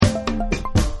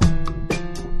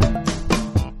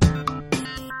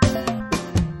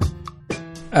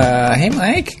Hey,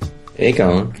 Mike. Hey,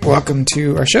 Colin. Welcome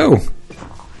to our show.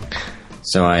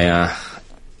 So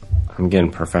I'm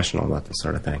getting professional about this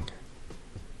sort of thing.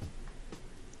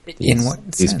 In what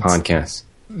sense? These podcasts.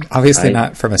 Obviously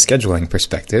not from a scheduling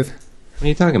perspective. What are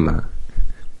you talking about?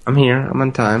 I'm here. I'm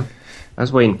on time. I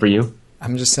was waiting for you.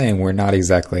 I'm just saying we're not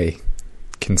exactly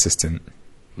consistent.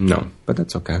 No, but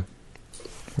that's okay.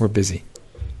 We're busy.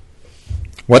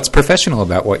 What's professional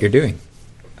about what you're doing?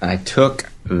 I took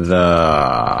this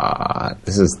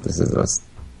is a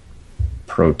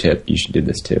pro tip. You should do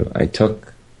this too. I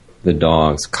took the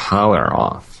dog's collar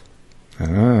off.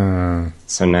 Oh.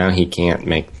 So now he can't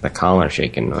make the collar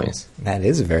shaking noise. That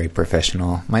is very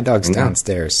professional. My dog's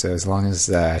downstairs, so as long as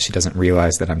she doesn't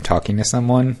realize that I'm talking to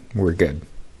someone, we're good.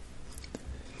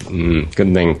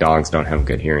 Good thing dogs don't have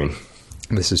good hearing.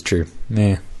 This is true.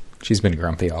 Yeah. She's been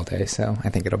grumpy all day, so I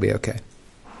think it'll be okay.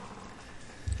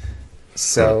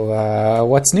 So,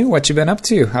 what's new? What you been up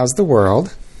to? How's the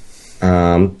world?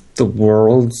 The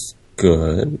world's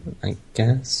good, I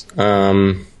guess.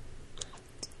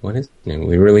 What is new?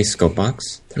 We released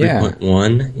Scopebox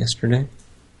 3.1 yesterday.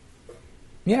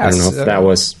 Yeah. I don't know if that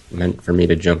was meant for me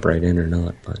to jump right in or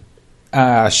not, but...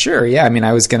 Sure, yeah. I mean,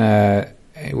 I was gonna,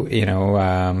 we've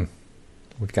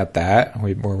got that.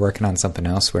 We're working on something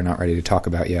else we're not ready to talk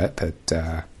about yet,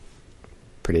 but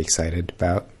pretty excited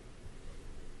about.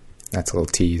 That's a little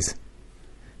tease.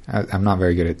 I'm not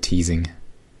very good at teasing.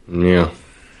 Yeah.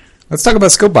 Let's talk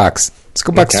about Scopebox.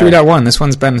 Scopebox 3.1. This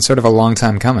one's been sort of a long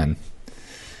time coming.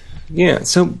 Yeah,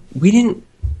 so we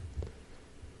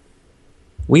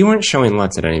weren't showing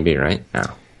LUTs at NAB, right?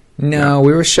 No,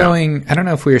 we were showing, I don't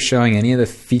know if we were showing any of the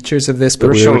features of this,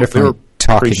 but we were definitely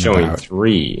talking showing about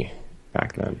 3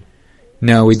 back then.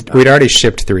 No, we'd already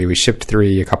shipped 3. We shipped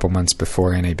 3 a couple months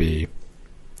before NAB,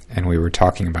 and we were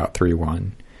talking about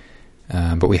 3.1.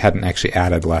 But we hadn't actually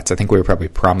added LUTs. I think we were probably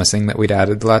promising that we'd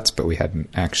added LUTs, but we hadn't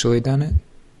actually done it.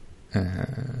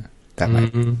 I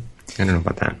don't know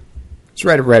about that. It's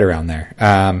right around there.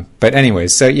 But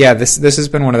anyways, so yeah, this has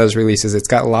been one of those releases. It's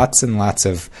got lots and lots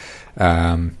of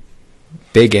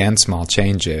big and small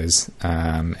changes,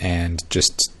 and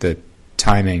just the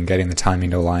timing, getting the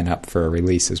timing to line up for a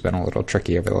release has been a little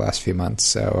tricky over the last few months.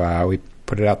 So we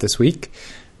put it out this week.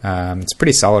 It's a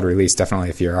pretty solid release. Definitely,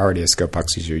 if you're already a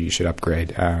Scopebox user, you should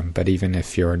upgrade. But even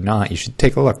if you're not, you should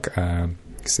take a look,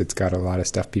 because it's got a lot of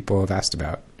stuff people have asked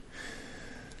about.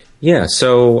 Yeah,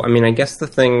 so, I mean, I guess the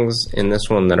things in this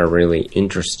one that are really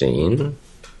interesting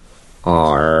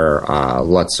are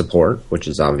LUT support, which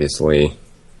is obviously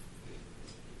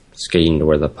skating to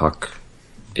where the puck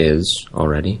is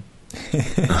already.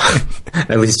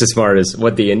 At least as far as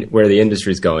where the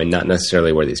industry's going, not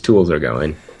necessarily where these tools are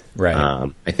going. Right.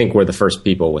 I think we're the first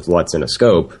people with LUTs in a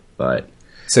scope, but...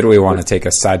 So do we want to take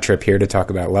a side trip here to talk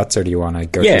about LUTs, or do you want to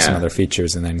go through some other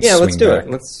features and then swing let's do back?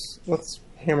 It. Let's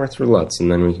hammer through LUTs, and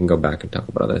then we can go back and talk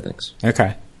about other things.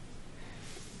 Okay.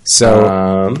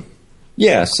 So...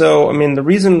 so, I mean, the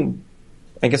reason...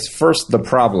 I guess first, the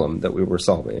problem that we were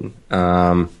solving,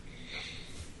 and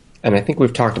I think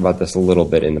we've talked about this a little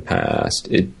bit in the past.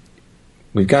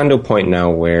 We've gotten to a point now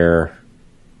where...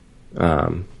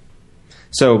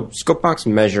 So Scopebox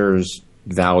measures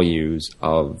values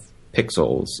of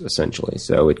pixels, essentially.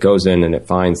 So it goes in and it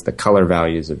finds the color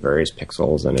values of various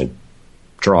pixels, and it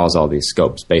draws all these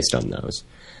scopes based on those.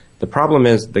 The problem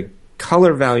is the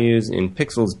color values in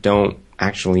pixels don't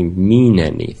actually mean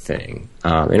anything.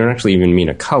 They don't actually even mean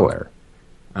a color.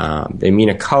 They mean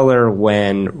a color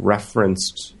when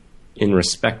referenced in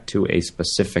respect to a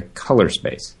specific color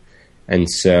space. And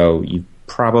so you've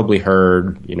probably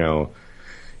heard,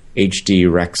 HD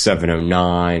Rec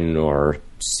 709 or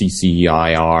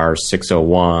CCIR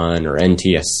 601 or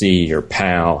NTSC or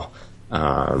PAL.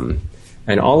 And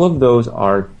all of those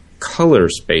are color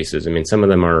spaces. I mean, some of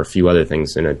them are a few other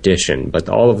things in addition, but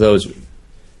all of those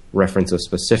reference a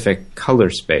specific color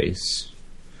space,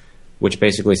 which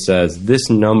basically says this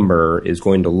number is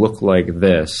going to look like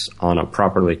this on a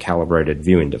properly calibrated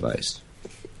viewing device.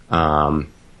 And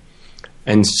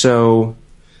so...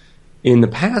 in the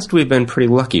past, we've been pretty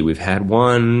lucky. We've had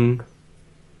one,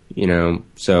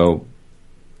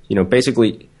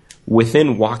 basically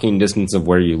within walking distance of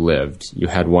where you lived, you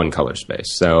had one color space.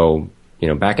 So,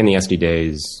 back in the SD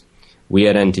days, we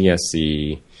had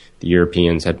NTSC, the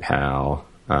Europeans had PAL.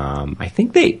 I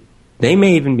think they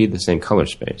may even be the same color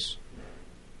space.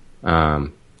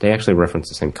 They actually reference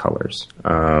the same colors.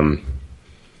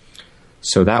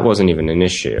 So that wasn't even an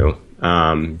issue.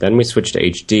 Then we switched to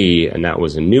HD, and that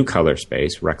was a new color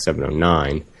space, Rec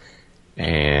 709.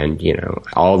 And,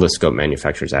 all the scope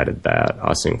manufacturers added that,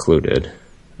 us included.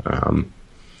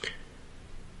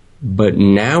 But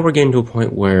now we're getting to a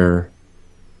point where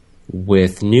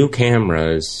with new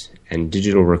cameras and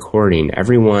digital recording,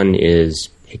 everyone is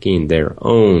picking their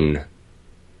own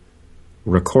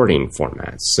recording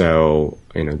formats. So,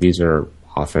 these are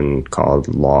often called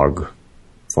log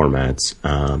formats.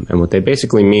 And what they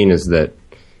basically mean is that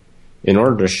in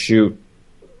order to shoot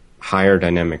higher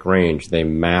dynamic range, they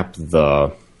map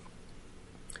their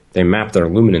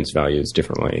luminance values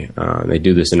differently. They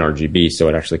do this in RGB, so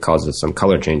it actually causes some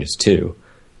color changes too.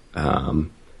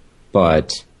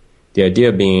 But the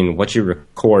idea being what you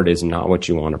record is not what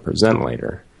you want to present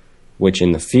later, which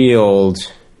in the field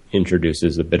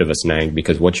introduces a bit of a snag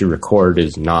because what you record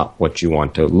is not what you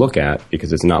want to look at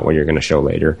because it's not what you're going to show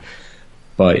later.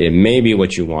 But it may be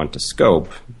what you want to scope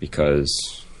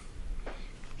because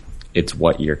it's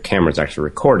what your camera's actually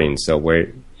recording. So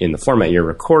where in the format you're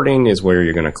recording is where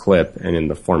you're going to clip, and in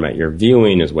the format you're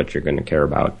viewing is what you're going to care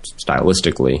about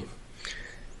stylistically.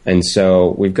 And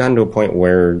so we've gotten to a point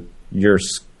where your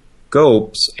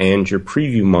scopes and your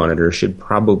preview monitor should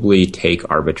probably take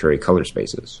arbitrary color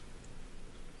spaces.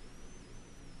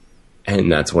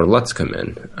 And that's where LUTs come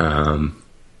in.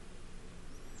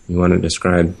 You want to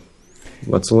describe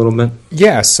LUTs a little bit?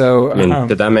 Yeah, so...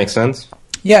 did that make sense?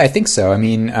 Yeah, I think so. I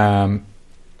mean, I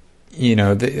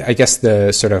guess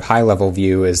the sort of high-level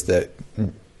view is that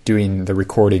doing the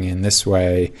recording in this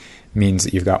way means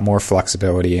that you've got more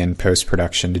flexibility in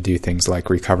post-production to do things like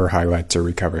recover highlights or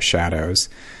recover shadows.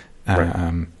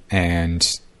 Right.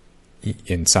 And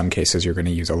in some cases, you're going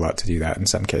to use a LUT to do that. In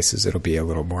some cases, it'll be a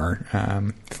little more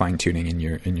fine-tuning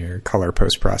in your color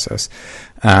post-process.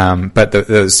 But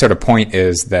the sort of point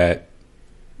is that,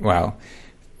 well...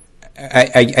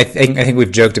 I think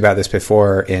we've joked about this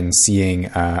before in seeing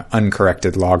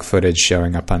uncorrected log footage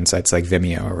showing up on sites like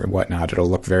Vimeo or whatnot. It'll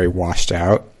look very washed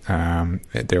out.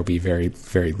 There'll be very,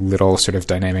 very little sort of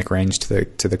dynamic range to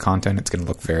the content. It's going to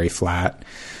look very flat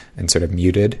and sort of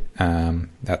muted.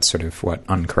 That's sort of what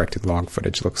uncorrected log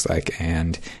footage looks like.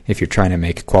 And if you're trying to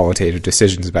make qualitative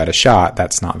decisions about a shot,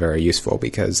 that's not very useful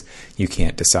because you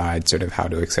can't decide sort of how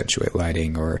to accentuate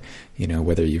lighting or,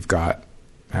 whether you've got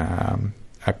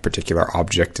a particular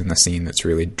object in the scene that's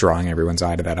really drawing everyone's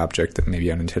eye to that object, that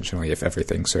maybe unintentionally if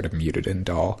everything's sort of muted and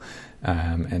dull.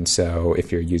 And so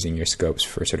if you're using your scopes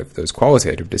for sort of those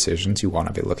qualitative decisions, you want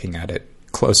to be looking at it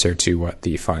closer to what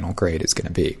the final grade is going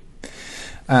to be.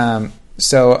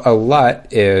 So a LUT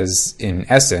is, in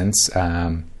essence,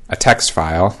 a text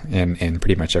file in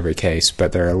pretty much every case,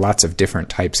 but there are lots of different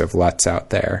types of LUTs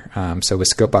out there. So with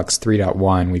Scopebox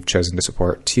 3.1, we've chosen to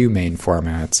support two main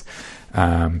formats.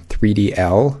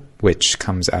 3DL, which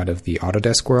comes out of the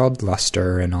Autodesk world,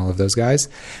 Lustre and all of those guys,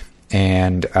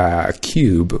 and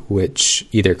Cube, which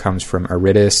either comes from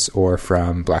Aridis or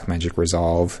from Blackmagic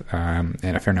Resolve,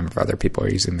 and a fair number of other people are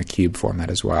using the Cube format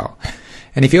as well.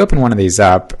 And if you open one of these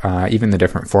up, even the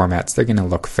different formats, they're going to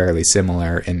look fairly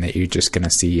similar in that you're just going to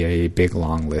see a big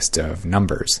long list of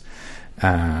numbers,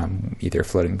 either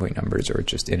floating point numbers or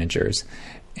just integers.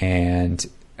 And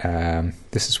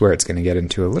this is where it's going to get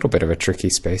into a little bit of a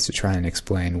tricky space to try and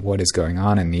explain what is going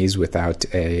on in these without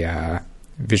a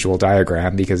visual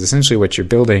diagram, because essentially what you're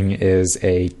building is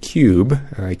a cube,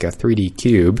 like a 3D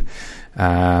cube,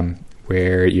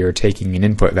 where you're taking an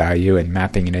input value and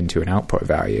mapping it into an output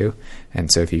value.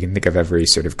 And so if you can think of every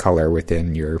sort of color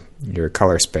within your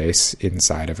color space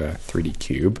inside of a 3D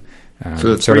cube,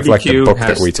 so the sort of like the book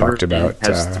that we three, talked about. It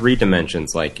has three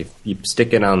dimensions. Like if you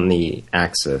stick it on the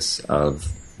axis of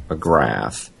a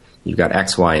graph, you've got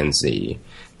X, Y, and Z.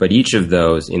 But each of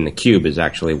those in the cube is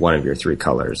actually one of your three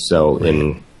colors. So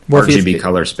in RGB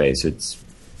color space, it's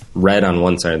red on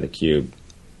one side of the cube,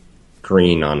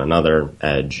 green on another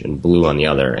edge, and blue on the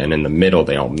other. And in the middle,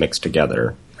 they all mix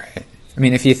together. Right. I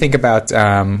mean, if you think about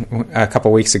a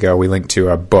couple weeks ago, we linked to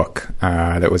a book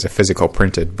that was a physical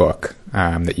printed book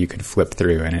that you could flip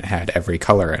through, and it had every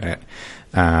color in it.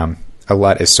 A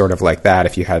LUT is sort of like that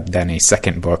if you had then a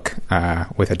second book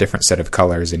with a different set of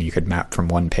colors and you could map from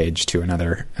one page to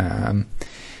another.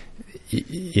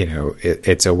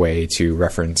 It's a way to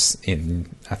reference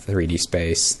in a 3D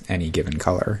space any given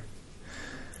color.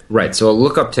 Right, so a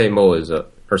lookup table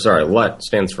LUT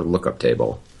stands for lookup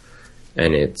table.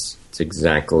 And it's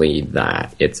exactly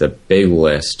that. It's a big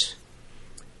list.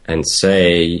 And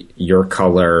say your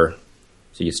color...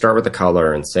 So you start with the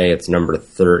color and say it's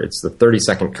it's the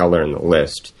 32nd color in the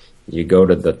list. You go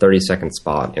to the 32nd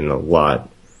spot in the LUT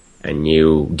and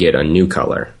you get a new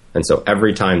color. And so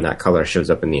every time that color shows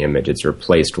up in the image, it's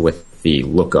replaced with the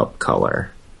lookup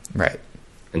color. Right.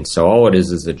 And so all it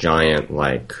is a giant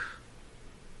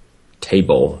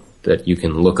table that you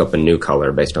can look up a new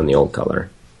color based on the old color.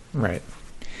 Right.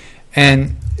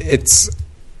 And it's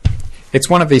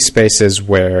one of these spaces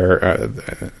where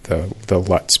the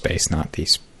LUT space, not the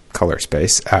color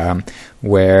space,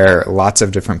 where lots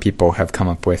of different people have come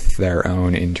up with their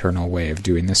own internal way of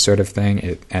doing this sort of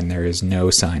thing, and there is no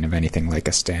sign of anything like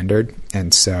a standard.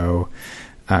 And so,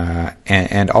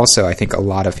 and also, I think a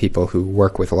lot of people who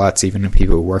work with LUTs, even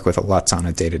people who work with LUTs on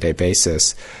a day-to-day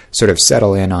basis, sort of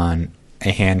settle in on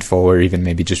a handful or even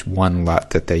maybe just one LUT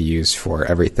that they use for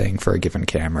everything, for a given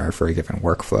camera or for a given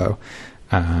workflow.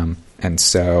 And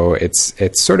so it's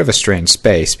sort of a strange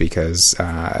space because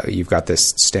you've got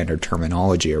this standard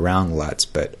terminology around LUTs,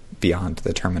 but beyond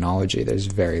the terminology, there's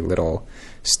very little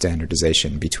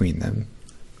standardization between them.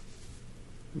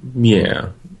 Yeah,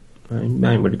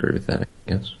 I would agree with that, I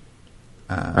guess.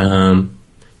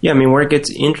 Yeah, I mean, where it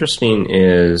gets interesting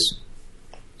is,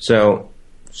 so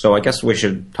I guess we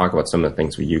should talk about some of the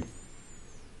things you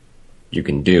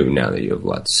can do now that you have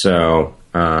LUTs. So,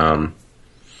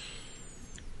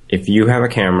 if you have a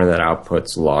camera that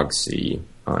outputs log C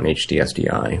on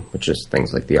HDSDI, which is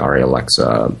things like the ARRI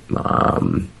Alexa, I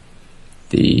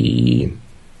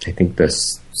think the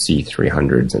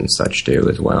C300s and such do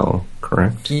as well,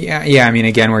 correct? Yeah. I mean,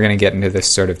 again, we're going to get into this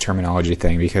sort of terminology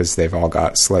thing because they've all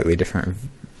got slightly different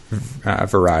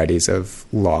varieties of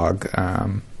log.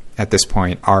 At this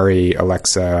point, ARRI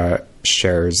Alexa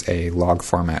shares a log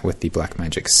format with the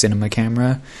Blackmagic Cinema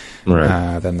camera.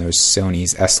 Right. Then there's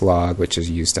Sony's S-Log, which is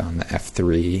used on the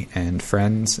F3 and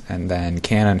Friends. And then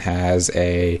Canon has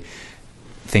a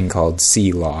thing called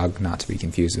C-Log, not to be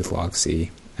confused with Log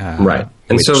C. Right.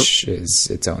 And which is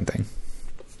its own thing.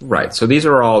 Right. So these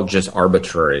are all just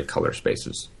arbitrary color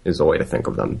spaces, is the way to think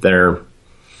of them. They're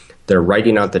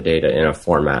writing out the data in a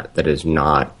format that is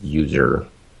not user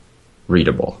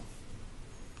readable.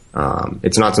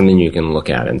 It's not something you can look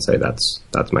at and say that's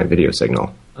my video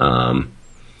signal. And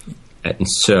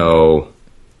so,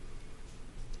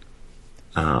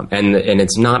 and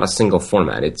it's not a single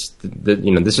format. It's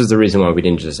this is the reason why we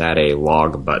didn't just add a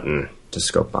log button to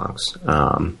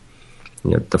Scopebox.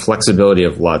 The flexibility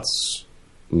of LUTs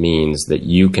means that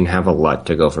you can have a LUT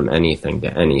to go from anything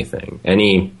to anything.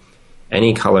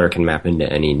 Any color can map into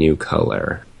any new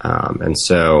color, and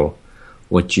so.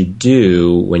 What you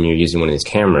do when you're using one of these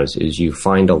cameras is you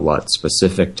find a LUT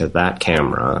specific to that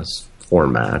camera's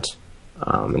format,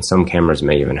 and some cameras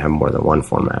may even have more than one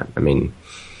format. I mean,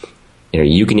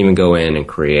 you can even go in and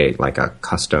create like a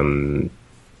custom,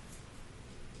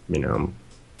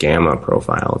 gamma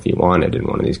profile if you wanted in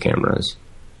one of these cameras,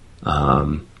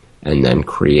 and then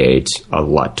create a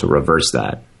LUT to reverse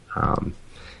that.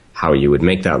 How you would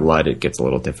make that LUT, it gets a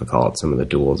little difficult. Some of the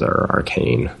duals are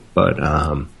arcane, but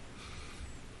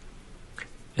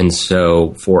and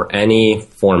so for any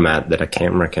format that a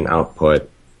camera can output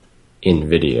in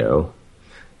video,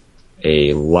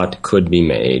 a LUT could be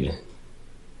made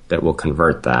that will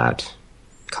convert that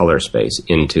color space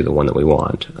into the one that we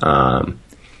want.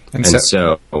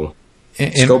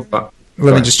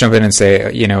 Let me just jump in and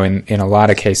say, in a lot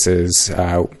of cases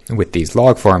with these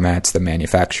log formats, the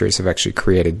manufacturers have actually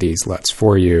created these LUTs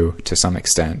for you to some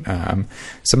extent.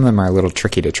 Some of them are a little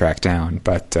tricky to track down,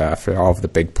 but for all of the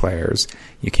big players,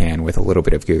 you can, with a little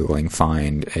bit of Googling,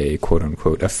 find a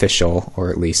quote-unquote official,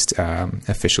 or at least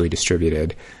officially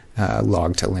distributed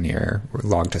log to linear, or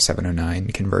log to 709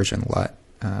 conversion LUT.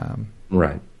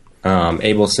 Right.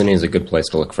 AbleCine is a good place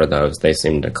to look for those. They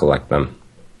seem to collect them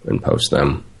and post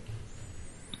them.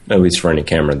 At least for any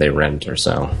camera they rent or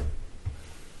sell.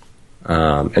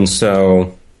 And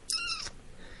so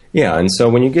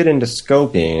when you get into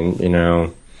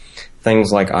scoping,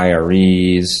 things like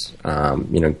IREs,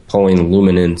 pulling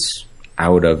luminance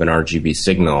out of an RGB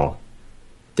signal,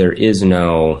 there is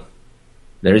no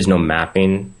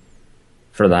mapping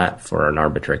for that for an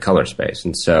arbitrary color space.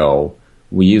 And so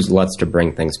we use LUTs to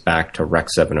bring things back to Rec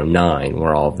 709,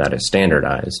 where all of that is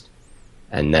standardized.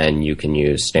 And then you can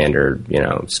use standard,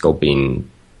 scoping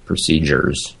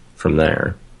procedures from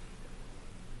there.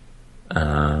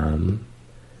 But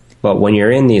when you're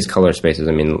in these color spaces,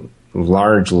 I mean,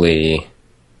 largely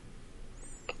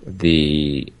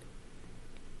the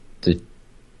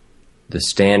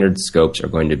standard scopes are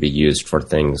going to be used for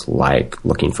things like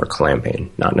looking for clamping,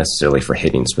 not necessarily for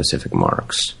hitting specific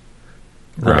marks.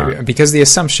 Right, because the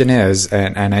assumption is,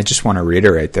 and I just want to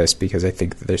reiterate this because I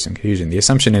think that there's some confusion. The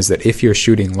assumption is that if you're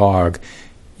shooting log,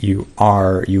 you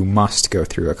must go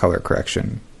through a color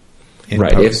correction in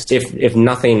right, post. If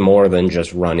nothing more than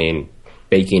just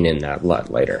baking in that LUT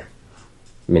later.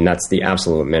 I mean, that's the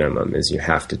absolute minimum, is you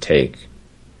have to take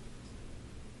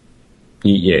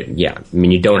Yeah. I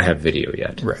mean, you don't have video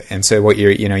yet. Right. And so what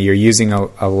you're using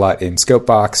a LUT in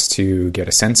Scopebox to get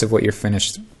a sense of what your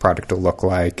finished product will look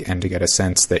like and to get a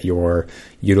sense that you're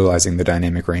utilizing the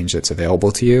dynamic range that's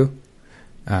available to you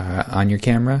on your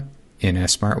camera in a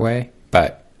smart way.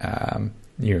 But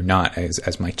you're not,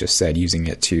 as Mike just said, using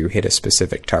it to hit a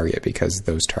specific target because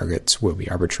those targets will be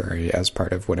arbitrary as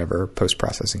part of whatever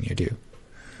post-processing you do.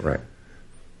 Right.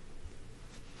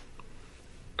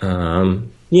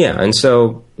 Yeah, and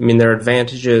so, I mean, there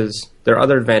are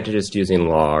other advantages to using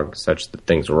log, such that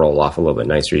things roll off a little bit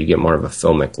nicer. You get more of a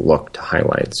filmic look to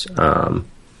highlights.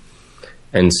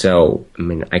 And so, I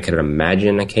mean, I could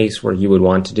imagine a case where you would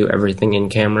want to do everything in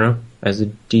camera as a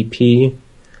DP,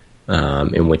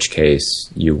 in which case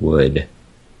you would,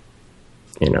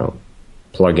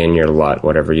 plug in your LUT,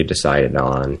 whatever you decided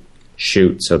on,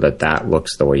 shoot so that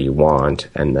looks the way you want,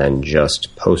 and then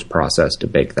just post-process to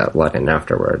bake that LUT in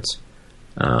afterwards.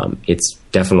 It's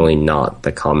definitely not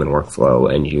the common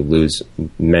workflow, and you lose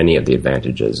many of the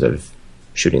advantages of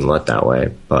shooting LUT that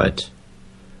way, but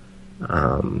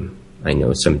I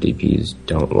know some DPs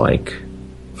don't like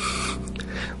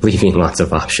leaving lots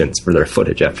of options for their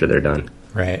footage after they're done.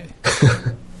 Right.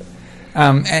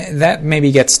 That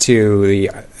maybe gets to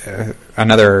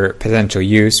another potential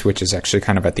use, which is actually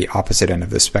kind of at the opposite end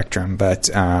of the spectrum, but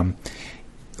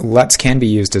LUTs can be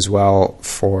used as well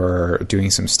for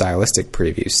doing some stylistic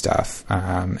preview stuff.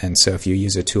 And so if you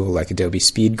use a tool like Adobe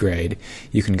SpeedGrade,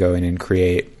 you can go in and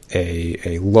create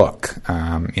a look,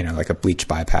 like a bleach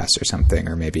bypass or something,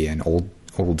 or maybe an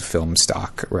old film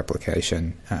stock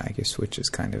replication, I guess, which is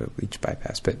kind of a bleach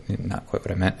bypass, but not quite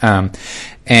what I meant.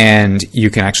 And you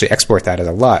can actually export that as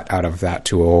a LUT out of that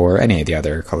tool or any of the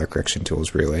other color correction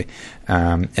tools, really,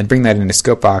 and bring that into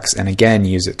Scopebox, and again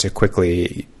use it to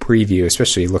quickly preview,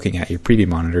 especially looking at your preview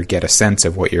monitor, get a sense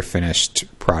of what your finished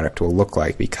product will look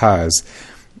like, because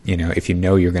if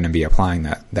you're going to be applying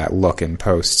that look in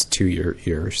post to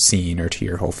your scene or to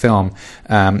your whole film,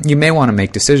 you may want to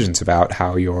make decisions about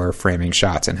how you're framing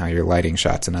shots and how you're lighting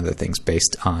shots and other things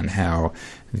based on how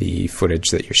the footage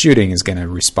that you're shooting is going to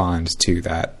respond to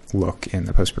that look in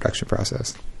the post-production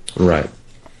process. Right.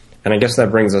 And I guess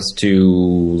that brings us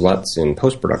to LUTs in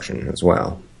post-production as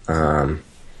well.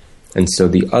 And so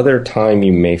the other time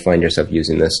you may find yourself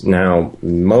using this, now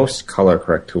most color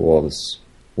correct tools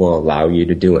will allow you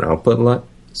to do an output LUT,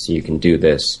 so you can do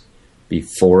this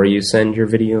before you send your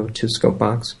video to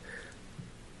Scopebox.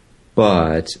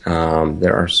 But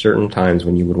there are certain times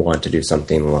when you would want to do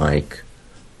something like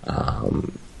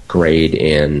grade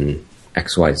in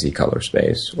XYZ color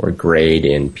space or grade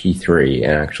in P3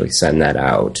 and actually send that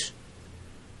out,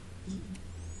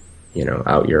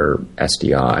 out your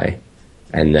SDI,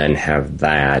 and then have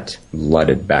that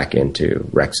LUTted back into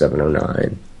Rec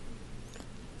 709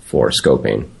 for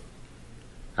scoping,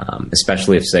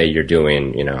 especially if, say, you're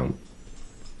doing,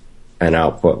 an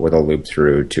output with a loop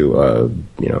through to a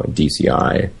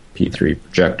DCI P3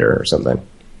 projector or something.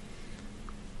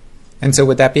 And so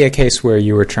would that be a case where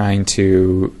you were trying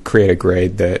to create a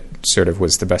grade that sort of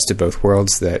was the best of both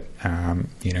worlds, that,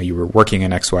 you were working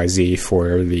in XYZ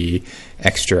for the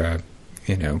extra,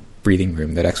 breathing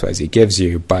room that XYZ gives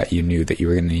you, but you knew that you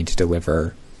were going to need to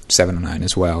deliver 709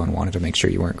 as well and wanted to make sure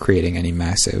you weren't creating any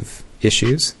massive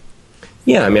issues?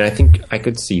 Yeah, I mean, I think I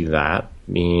could see that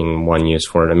being one use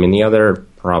for it. I mean, the other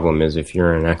problem is if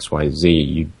you're in XYZ,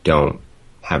 you don't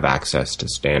have access to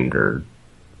standard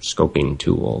scoping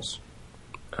tools.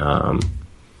 Now,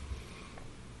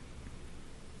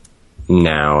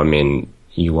 I mean,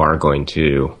 you are going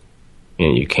to,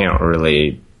 you can't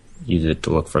really use it to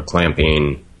look for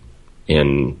clamping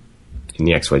in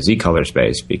the XYZ color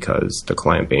space because the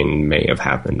clamping may have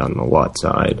happened on the LUT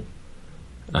side.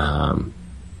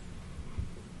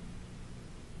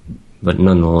 But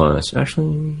nonetheless,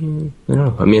 actually, I don't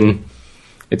know. I mean,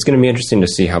 it's going to be interesting to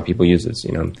see how people use this.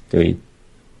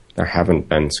 There haven't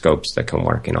been scopes that can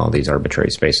work in all these arbitrary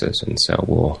spaces, and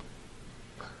so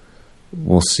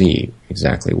we'll see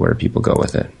exactly where people go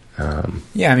with it.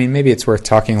 Yeah, I mean, maybe it's worth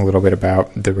talking a little bit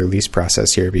about the release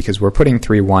process here, because we're putting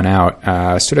 3.1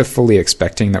 out, sort of fully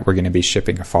expecting that we're going to be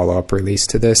shipping a follow-up release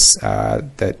to this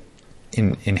that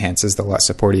enhances the LUT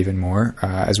support even more.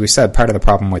 As we said, part of the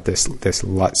problem with this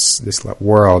LUT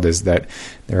world is that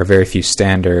there are very few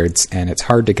standards, and it's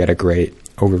hard to get a great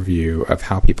overview of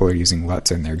how people are using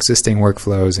LUTs in their existing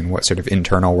workflows and what sort of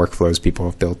internal workflows people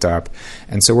have built up.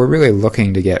 And so we're really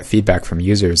looking to get feedback from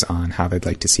users on how they'd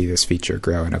like to see this feature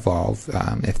grow and evolve.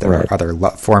 If there are other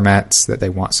LUT formats that they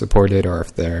want supported, or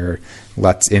if there are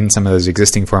LUTs in some of those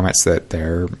existing formats that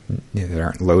that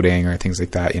aren't loading or things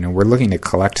like that. We're looking to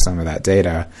collect some of that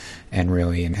data and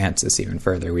really enhance this even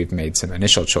further. We've made some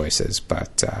initial choices,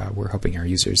 but we're hoping our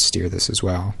users steer this as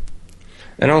well.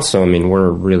 And also, we're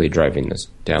really driving this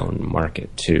down market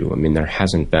too. There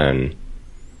hasn't been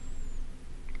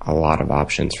a lot of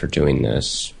options for doing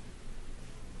this,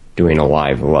 doing a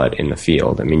live LUT in the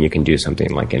field. You can do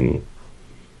something like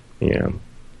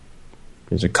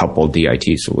there's a couple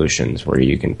DIT solutions where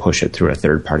you can push it through a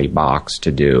third-party box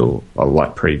to do a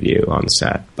LUT preview on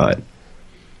set, but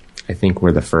I think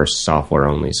we're the first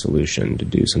software-only solution to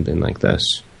do something like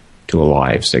this to a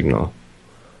live signal.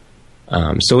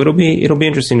 So it'll be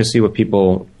interesting to see what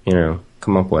people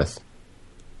come up with,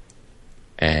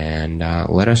 and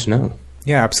let us know.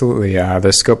 Yeah, absolutely.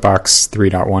 The Scopebox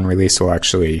 3.1 release will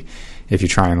actually, if you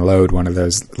try and load one of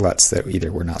those LUTs that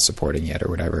either we're not supporting yet or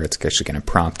whatever, it's actually going to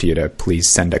prompt you to please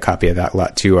send a copy of that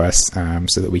LUT to us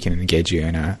so that we can engage you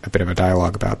in a bit of a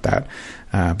dialogue about that.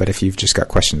 But if you've just got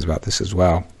questions about this as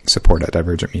well,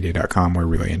 support@divergentmedia.com. We're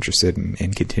really interested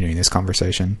in continuing this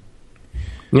conversation.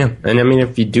 Yeah, and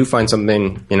if you do find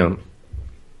something,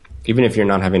 even if you're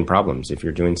not having problems, if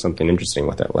you're doing something interesting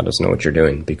with it, let us know what you're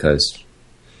doing, because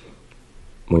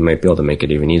we might be able to make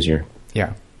it even easier.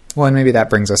 Yeah. Well, and maybe that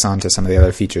brings us on to some of the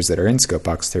other features that are in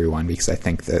Scopebox 3.1, because I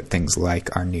think that things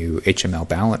like our new HML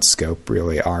balance scope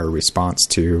really are a response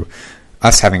to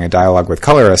us having a dialogue with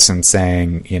colorists and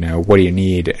saying, what do you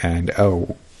need? And,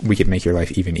 we could make your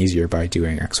life even easier by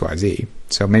doing XYZ.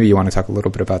 So maybe you want to talk a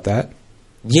little bit about that?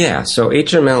 Yeah, so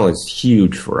HML is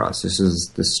huge for us.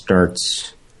 This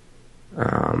starts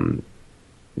the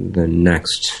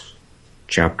next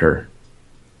chapter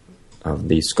of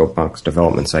the Scopebox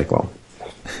development cycle.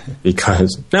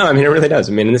 Because, no, it really does.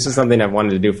 And this is something I've wanted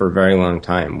to do for a very long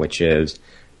time, which is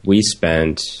we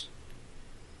spent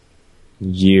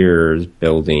years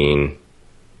building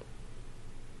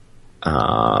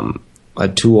a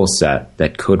tool set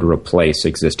that could replace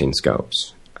existing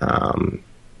scopes.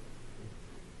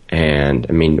 And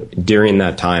during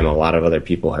that time, a lot of other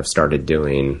people have started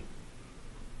doing,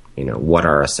 what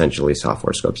are essentially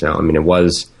software scopes now. It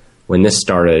was, when this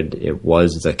started, it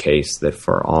was the case that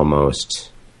for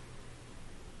almost,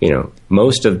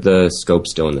 most of the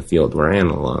scopes still in the field were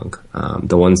analog.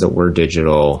 The ones that were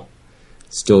digital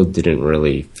still didn't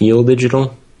really feel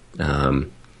digital.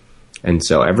 And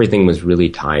so everything was really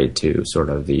tied to sort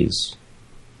of these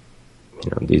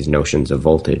notions of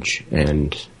voltage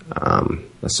and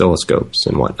oscilloscopes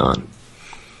and whatnot.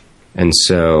 And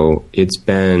so it's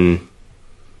been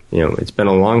a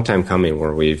long time coming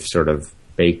where we've sort of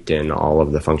baked in all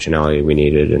of the functionality we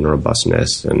needed and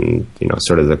robustness and,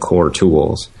 sort of the core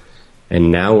tools.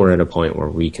 And now we're at a point where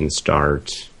we can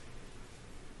start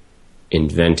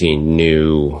inventing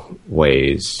new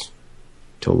ways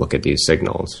to look at these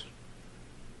signals.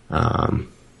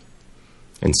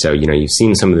 And so, you've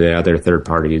seen some of the other third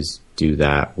parties do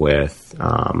that with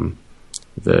the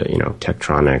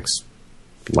Tektronix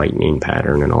lightning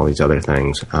pattern and all these other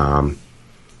things,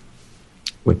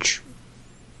 which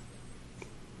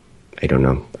I don't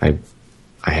know. I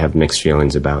have mixed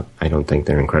feelings about. I don't think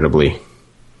they're incredibly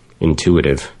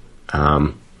intuitive.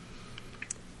 But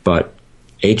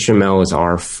HML is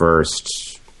our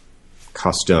first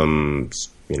custom,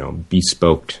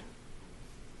 bespoke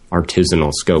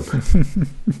artisanal scope.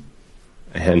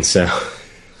 And so,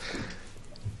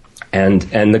 and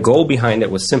the goal behind it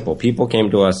was simple. People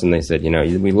came to us and they said,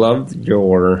 we loved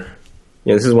your,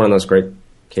 this is one of those great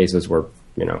cases where,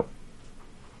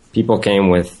 people came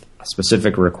with a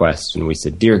specific request and we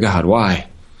said, dear God, why?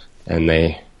 And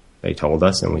they told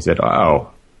us and we said,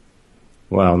 oh,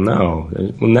 well, no,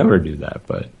 we'll never do that,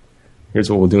 but here's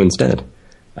what we'll do instead.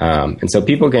 And so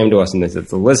people came to us and they said,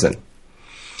 so listen,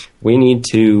 we need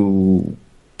to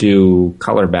do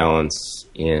color balance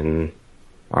in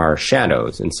our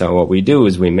shadows. And so what we do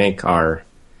is we make our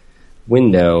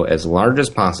window as large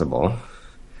as possible,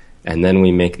 and then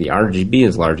we make the RGB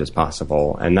as large as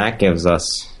possible, and that gives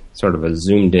us sort of a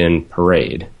zoomed-in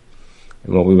parade.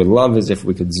 And what we would love is if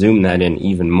we could zoom that in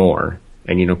even more.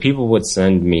 And, people would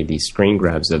send me these screen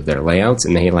grabs of their layouts,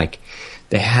 and they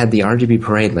had the RGB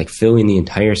parade filling the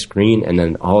entire screen and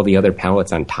then all the other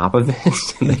palettes on top of it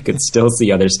so they could still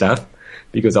see other stuff,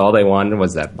 because all they wanted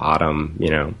was that bottom,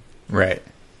 right,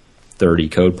 30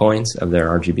 code points of their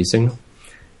RGB signal.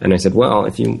 And I said, well,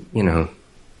 if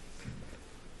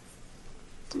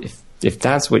if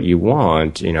that's what you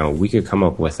want, we could come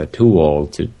up with a tool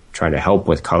to try to help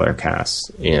with color casts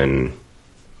in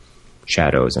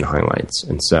shadows and highlights.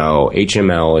 And so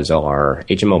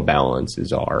HML Balance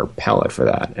is our palette for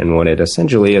that. And what it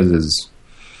essentially is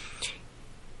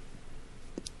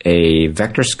a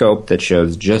vector scope that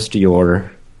shows just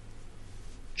your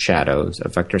shadows, a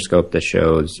vector scope that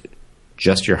shows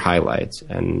just your highlights,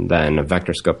 and then a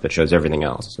vector scope that shows everything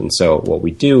else. And so what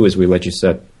we do is we let you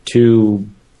set 2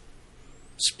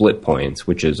 split points,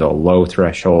 which is a low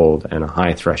threshold and a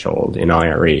high threshold in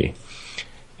IRE.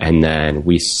 And then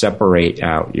we separate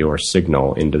out your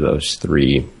signal into those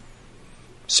 3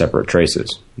 separate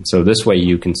traces. So this way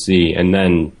you can see, and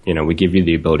then, we give you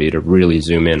the ability to really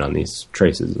zoom in on these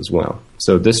traces as well.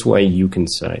 So this way you can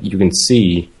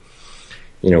see,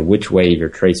 which way your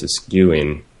trace is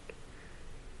skewing,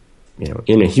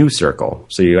 in a hue circle.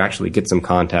 So you actually get some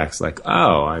context like,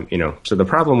 so the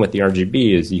problem with the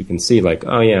RGB is you can see like,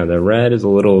 the red is a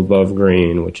little above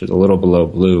green, which is a little below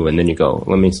blue. And then you go,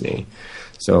 let me see.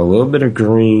 So a little bit of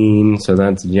green, so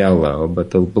that's yellow, but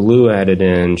the blue added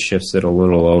in shifts it a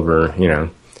little over,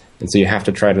 and so you have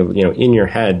to try to, in your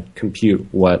head, compute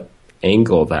what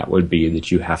angle that would be that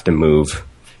you have to move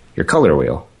your color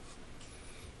wheel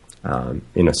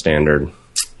in a standard,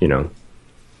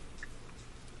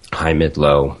 high, mid,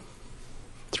 low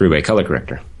 3-way color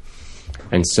corrector.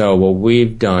 And so what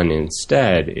we've done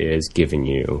instead is given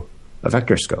you a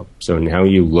vector scope. So now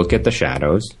you look at the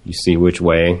shadows, you see which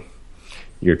way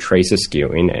your trace is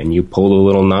skewing, and you pull the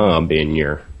little knob in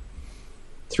your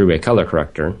 3-way color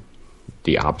corrector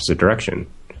the opposite direction.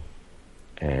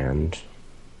 And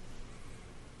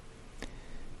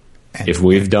if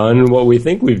we've done what we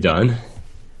think we've done,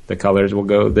 the colors will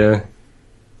go go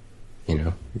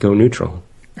neutral.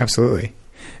 Absolutely.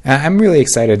 I'm really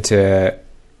excited to,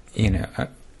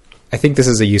 I think this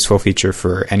is a useful feature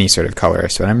for any sort of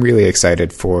colorist, but I'm really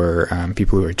excited for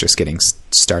people who are just getting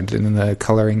started in the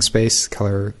coloring space,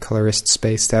 colorist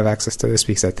space, to have access to this,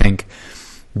 because I think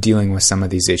dealing with some of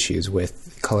these issues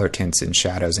with color tints and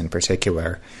shadows in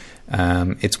particular,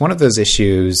 it's one of those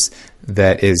issues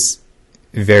that is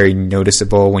very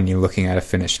noticeable when you're looking at a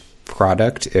finished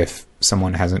product if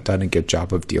someone hasn't done a good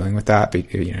job of dealing with that,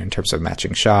 in terms of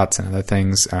matching shots and other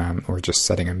things, or just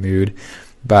setting a mood.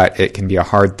 But it can be a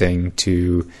hard thing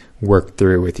to work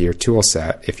through with your tool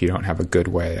set if you don't have a good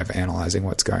way of analyzing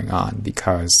what's going on,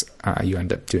 because you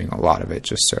end up doing a lot of it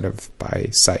just sort of by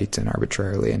sight and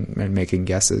arbitrarily and making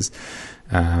guesses.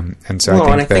 And so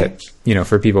I think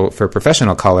for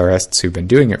professional colorists who've been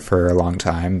doing it for a long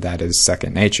time, that is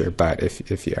second nature. But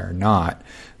if you are not,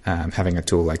 having a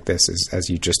tool like this is, as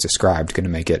you just described, going to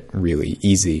make it really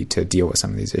easy to deal with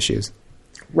some of these issues.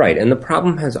 Right. And the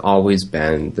problem has always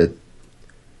been that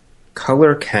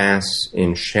color casts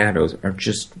in shadows are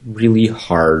just really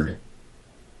hard.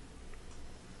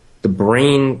 The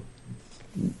brain,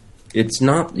 it's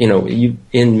not,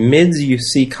 in mids you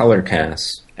see color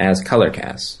casts as color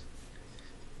casts.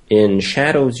 In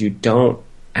shadows you don't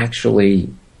actually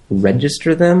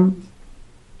register them.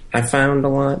 I found a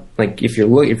lot. Like if you're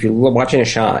watching a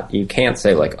shot, you can't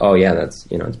say like, oh yeah, that's,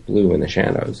 it's blue in the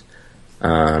shadows.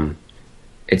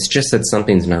 It's just that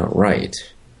something's not right.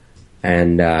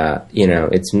 And,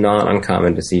 it's not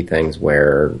uncommon to see things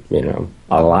where,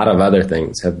 a lot of other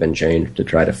things have been changed to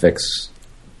try to fix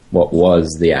what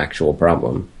was the actual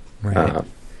problem. Right.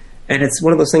 And it's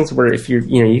one of those things where if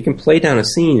you can play down a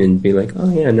scene and be like,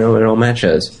 oh yeah, no, it all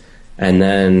matches. And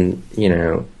then,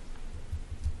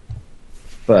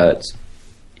 but,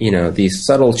 these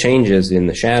subtle changes in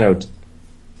the shadow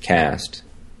cast,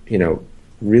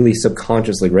 really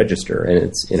subconsciously register. And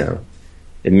it's,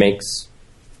 it makes,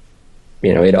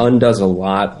 it undoes a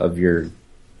lot of your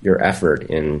effort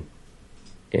in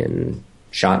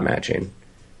shot matching,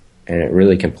 and it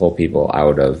really can pull people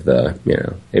out of the,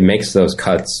 it makes those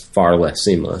cuts far less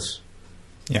seamless.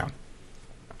 Yeah.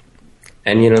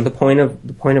 And the point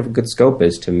of a good scope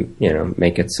is to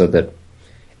make it so that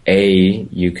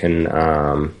you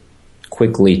can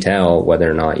quickly tell whether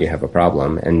or not you have a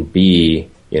problem, and B,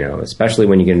 especially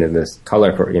when you get into this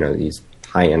color, these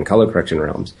high-end color correction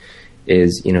realms,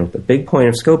 is, the big point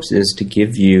of scopes is to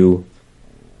give you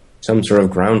some sort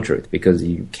of ground truth, because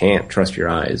you can't trust your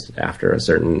eyes after a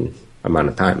certain amount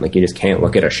of time. Like, you just can't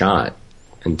look at a shot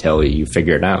until you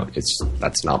figure it out.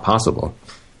 That's not possible.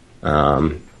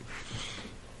 And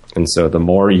so the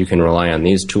more you can rely on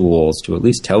these tools to at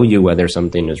least tell you whether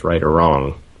something is right or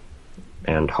wrong,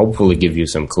 and hopefully give you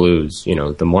some clues,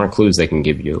 the more clues they can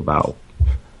give you about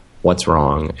what's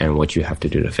wrong and what you have to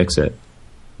do to fix it,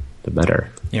 the better.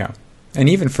 Yeah. And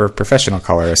even for professional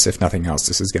colorists, if nothing else,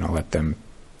 this is going to let them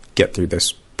get through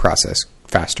this process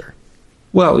faster?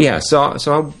 Well, yeah.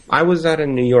 So I was out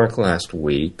in New York last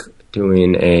week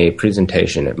doing a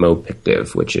presentation at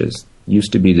Mopictive, which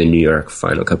used to be the New York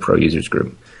Final Cut Pro Users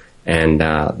Group, and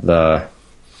the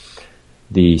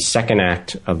second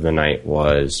act of the night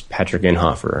was Patrick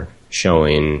Inhofer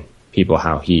showing people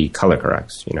how he color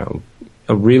corrects.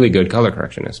 A really good color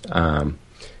correctionist,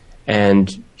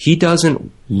 and he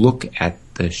doesn't look at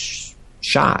the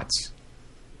shots.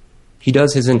 He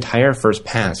does his entire first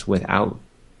pass without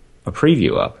a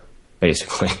preview up,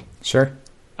 basically. Sure.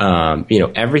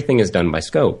 Everything is done by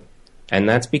scope, and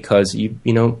that's because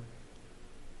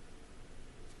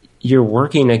you're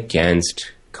working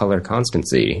against color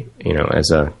constancy.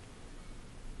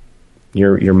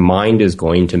 Your mind is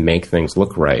going to make things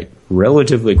look right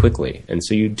relatively quickly, and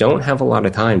so you don't have a lot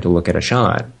of time to look at a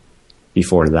shot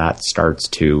before that starts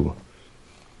to,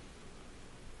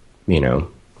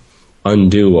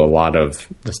 undo a lot of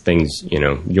the things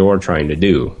you're trying to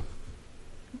do.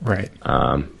 Right.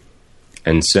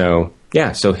 And so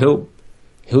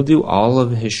he'll do all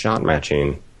of his shot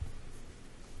matching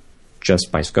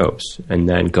just by scopes, and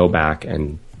then go back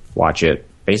and watch it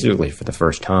basically for the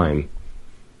first time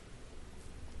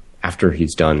after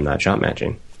he's done that shot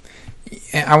matching.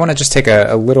 I want to just take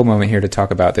a little moment here to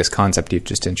talk about this concept you've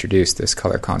just introduced, this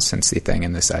color constancy thing,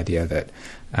 and this idea that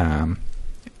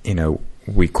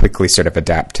we quickly sort of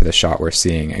adapt to the shot we're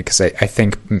seeing. Because I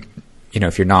think,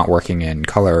 if you're not working in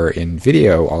color in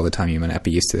video all the time, you might not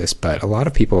be used to this, but a lot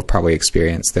of people have probably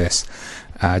experienced this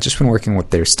just when working with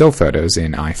their still photos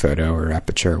in iPhoto or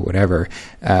Aperture or whatever.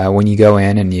 When you go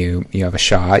in and you have a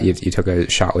shot, you took a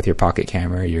shot with your pocket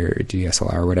camera, your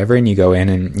DSLR or whatever, and you go in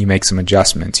and you make some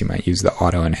adjustments. You might use the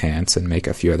auto enhance and make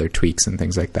a few other tweaks and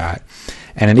things like that.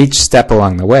 And at each step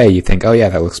along the way, you think, oh yeah,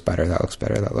 that looks better, that looks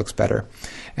better, that looks better.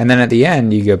 And then at the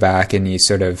end, you go back and you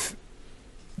sort of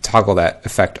toggle that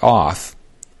effect off,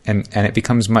 and it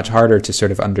becomes much harder to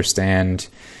sort of understand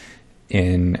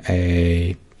in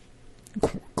a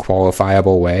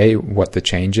qualifiable way what the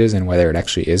change is and whether it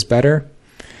actually is better.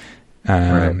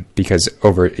 Right. Because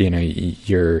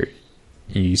you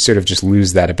sort of just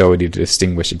lose that ability to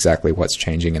distinguish exactly what's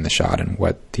changing in the shot and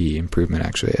what the improvement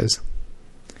actually is.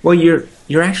 Well,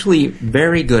 you're actually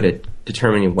very good at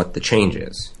determining what the change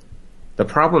is. The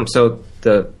problem, so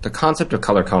the concept of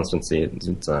color constancy,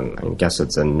 I guess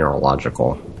it's a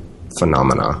neurological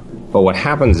phenomena. But what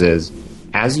happens is,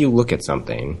 as you look at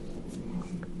something,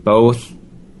 both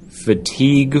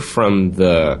fatigue from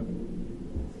the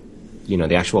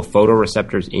actual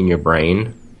photoreceptors in your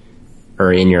brain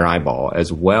or in your eyeball,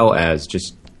 as well as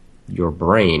just your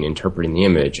brain interpreting the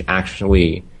image,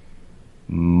 actually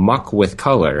muck with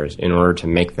colors in order to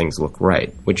make things look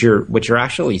right. What you're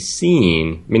actually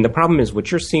seeing, the problem is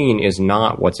what you're seeing is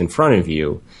not what's in front of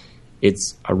you.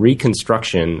 It's a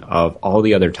reconstruction of all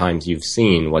the other times you've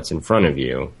seen what's in front of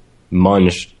you,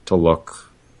 munged to look,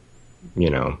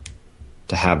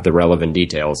 to have the relevant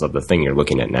details of the thing you're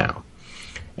looking at now.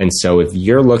 And so if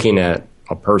you're looking at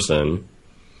a person,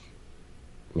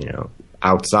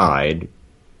 outside,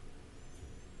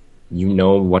 you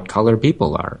know what color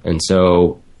people are. And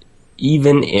so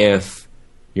even if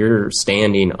you're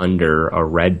standing under a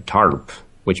red tarp,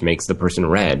 which makes the person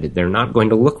red, they're not going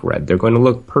to look red. They're going to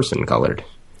look person colored.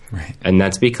 Right. And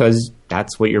that's because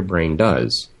that's what your brain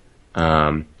does.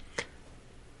 And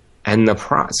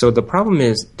so the problem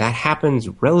is that happens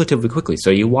relatively quickly. So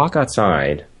you walk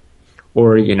outside,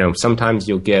 or, sometimes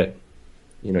you'll get,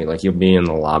 like you'll be in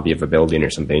the lobby of a building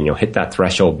or something, and you'll hit that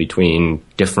threshold between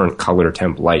different color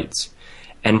temp lights.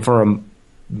 And for a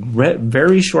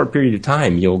very short period of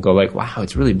time, you'll go like, wow,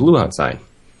 it's really blue outside.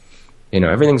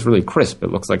 Everything's really crisp. It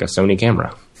looks like a Sony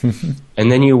camera.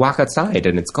 And then you walk outside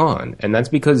and it's gone. And that's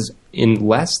because in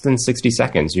less than 60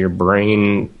 seconds, your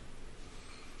brain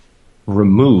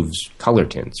removes color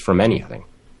tints from anything.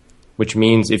 Which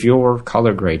means if you're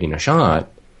color grading a shot,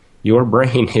 your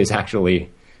brain is actually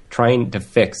trying to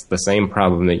fix the same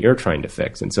problem that you're trying to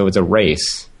fix. And so it's a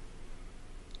race.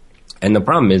 And the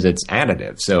problem is it's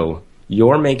additive. So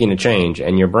you're making a change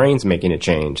and your brain's making a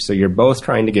change. So you're both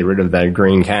trying to get rid of that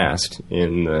green cast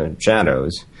in the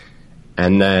shadows.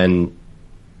 And then,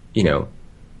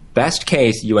 best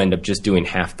case, you end up just doing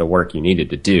half the work you needed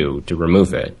to do to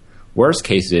remove it. Worst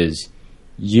case is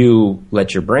you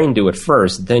let your brain do it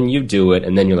first, then you do it,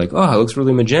 and then you're like, oh, it looks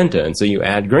really magenta. And so you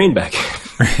add green back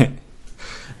in.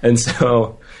 And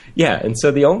so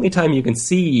the only time you can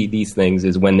see these things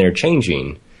is when they're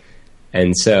changing.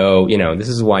 And so, this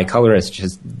is why colorists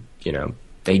just,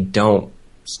 they don't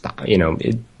stop, a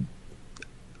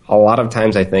lot of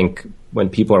times I think when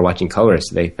people are watching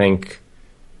colorists, they think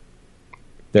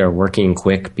they're working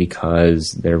quick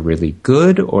because they're really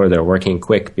good, or they're working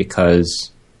quick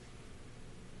because,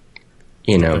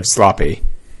 They're sloppy.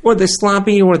 Or they're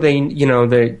sloppy, or they know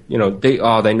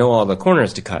all the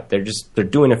corners to cut. They're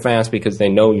doing it fast because they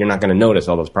know you're not going to notice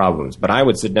all those problems. But I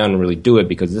would sit down and really do it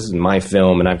because this is my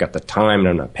film and I've got the time and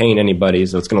I'm not paying anybody,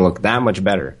 so it's going to look that much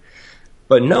better.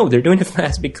 But no, they're doing it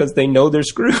fast because they know they're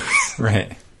screwed.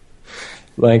 Right.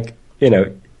 Like,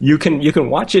 you can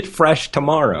watch it fresh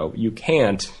tomorrow. You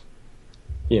can't,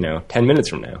 10 minutes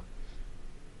from now.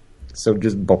 So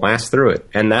just blast through it.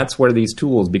 And that's where these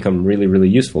tools become really, really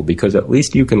useful, because at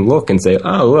least you can look and say,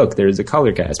 oh, look, there's a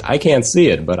color cast. I can't see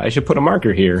it, but I should put a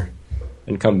marker here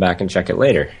and come back and check it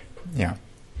later. Yeah.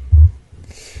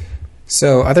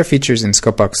 So other features in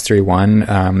Scopebox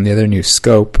 3.1, the other new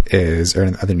scope is, or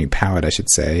other new palette, I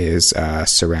should say, is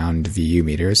surround VU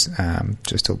meters.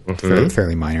 Just a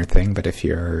fairly minor thing, but if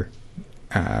you're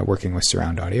working with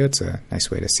surround audio, it's a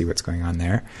nice way to see what's going on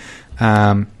there.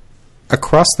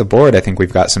 Across the board, I think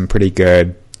we've got some pretty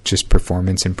good just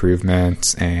performance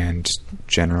improvements and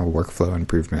general workflow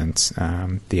improvements.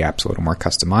 The app's a little more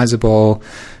customizable.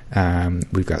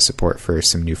 We've got support for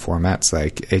some new formats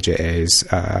like AJA's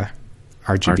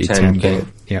RGB 10-bit.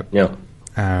 Yep.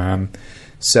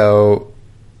 So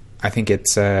I think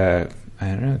it's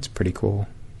it's pretty cool.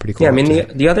 Yeah, I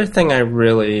mean, the other thing I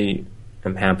really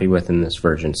am happy with in this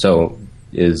version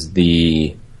is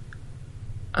the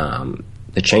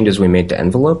changes we made to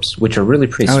envelopes, which are really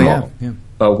pretty small. Yeah.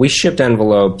 But we shipped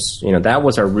envelopes. That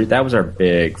was our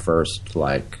big first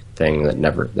thing that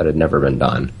had never been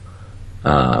done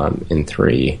in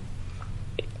 3.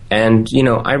 And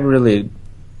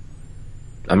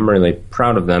I'm really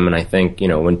proud of them. And I think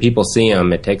when people see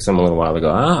them, it takes them a little while to go,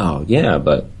 oh yeah.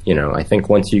 But I think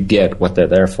once you get what they're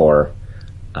there for,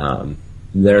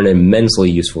 they're an immensely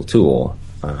useful tool.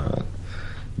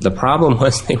 The problem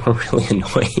was they were really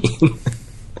annoying.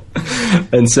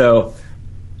 And so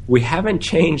we haven't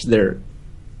changed the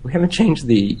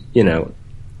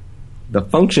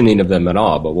functioning of them at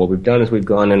all. But what we've done is we've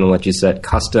gone in and let you set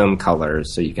custom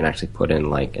colors, so you can actually put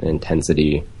in an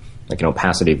intensity, an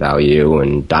opacity value,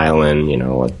 and dial in,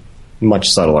 a much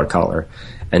subtler color.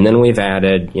 And then we've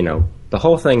added, the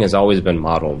whole thing has always been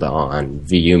modeled on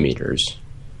VU meters,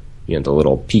 the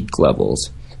little peak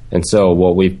levels. And so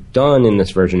what we've done in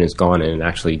this version is gone in and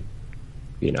actually,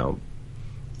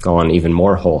 gone even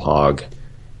more whole hog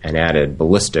and added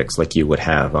ballistics like you would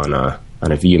have on a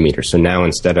VU meter. So now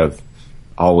instead of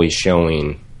always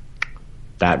showing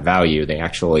that value, they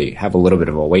actually have a little bit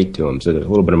of a weight to them. So there's a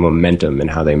little bit of momentum in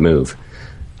how they move,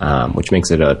 which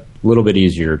makes it a little bit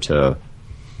easier to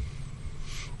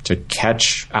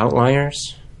catch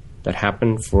outliers that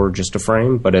happen for just a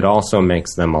frame, but it also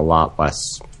makes them a lot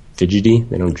less fidgety.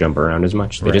 They don't jump around as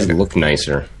much. They just look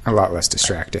nicer. A lot less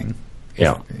distracting.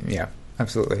 Yeah,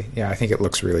 absolutely. Yeah, I think it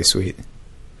looks really sweet.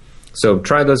 So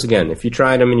try those again. If you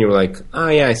tried them and you were like, oh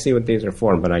yeah, I see what these are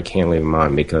for, but I can't leave them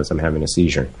on because I'm having a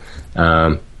seizure,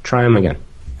 try them again.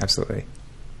 Absolutely.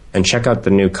 And check out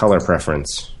the new color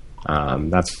preference.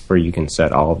 That's where you can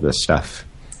set all of this stuff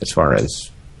as far as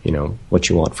what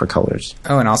you want for colors.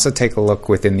 Oh, and also take a look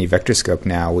within the VectorScope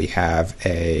now. We have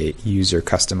a user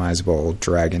customizable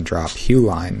drag and drop hue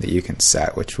line that you can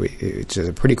set, which is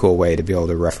a pretty cool way to be able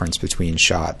to reference between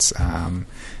shots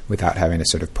without having to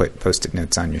sort of put Post-it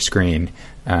notes on your screen.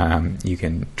 You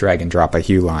can drag and drop a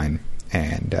hue line.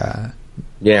 And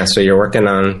so you're working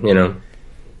on,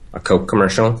 a Coke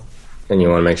commercial, and you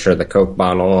want to make sure the Coke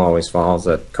bottle always falls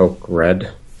at Coke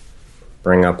Red.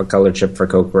 Bring up a color chip for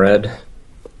Coke Red.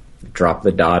 Drop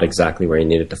the dot exactly where you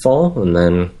need it to fall, and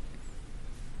then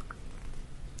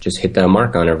just hit that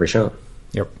mark on every shot.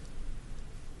 Yep.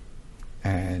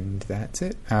 And that's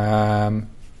it.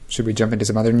 Should we jump into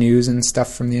some other news and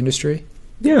stuff from the industry?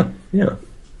 Yeah.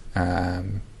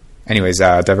 Anyways,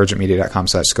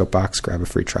 divergentmedia.com/scopebox. Grab a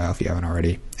free trial if you haven't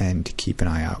already, and keep an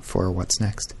eye out for what's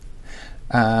next.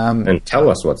 And tell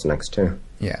us what's next, too.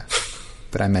 Yeah,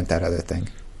 but I meant that other thing.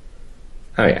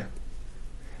 Oh, yeah.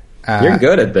 You're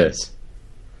good at this.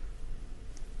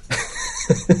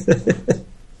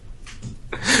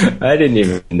 I didn't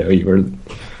even know you were...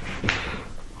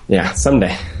 Yeah,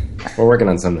 someday. We're working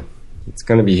on something. It's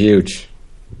going to be huge.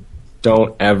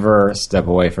 Don't ever step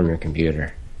away from your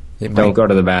computer. Don't go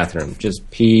to the bathroom.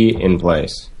 Just pee in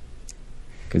place.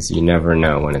 Because you never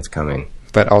know when it's coming.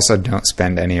 But also don't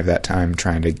spend any of that time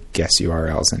trying to guess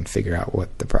URLs and figure out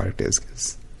what the product is,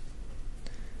 because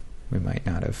we might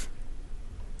not have...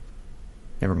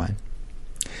 Never mind.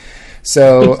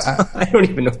 So... I don't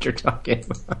even know what you're talking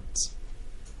about.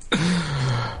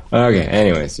 Okay,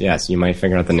 anyways, yes, you might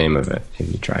figure out the name of it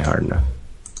if you try hard enough.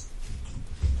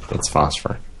 It's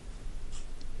phosphor.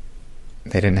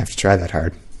 They didn't have to try that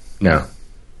hard. No.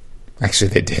 Actually,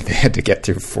 they did. They had to get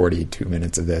through 42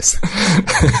 minutes of this.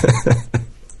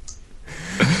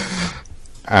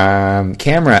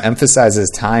 Camera emphasizes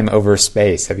time over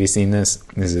space. Have you seen this?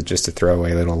 This is just a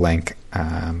throwaway little link.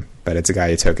 But it's a guy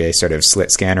who took a sort of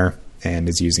slit scanner and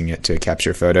is using it to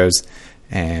capture photos.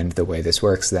 And the way this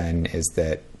works then is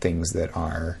that things that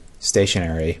are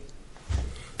stationary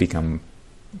become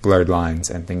blurred lines,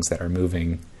 and things that are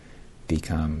moving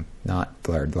become not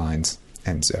blurred lines.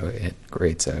 And so it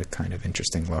creates a kind of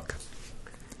interesting look.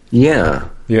 Yeah.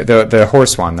 The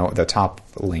horse one, the top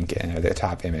link, the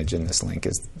top image in this link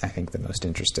is, I think, the most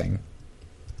interesting.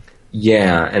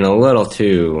 Yeah, and a little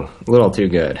too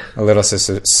good. A little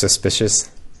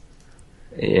suspicious.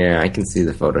 Yeah, I can see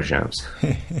the photoshops.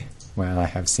 Well, I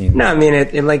have seen. No, I mean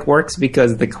it like works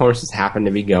because the horses happen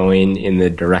to be going in the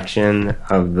direction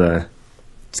of the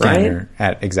scanner right?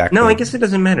 At exactly. No, I guess it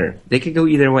doesn't matter. They could go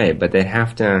either way, but they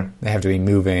have to. They have to be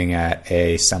moving at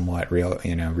a somewhat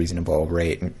reasonable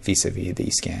rate vis-a-vis the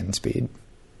scan speed.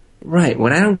 Right.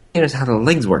 What I don't get is how the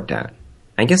legs worked out.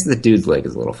 I guess the dude's leg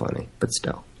is a little funny, but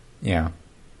still. Yeah.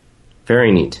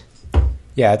 Very neat.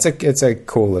 Yeah, it's a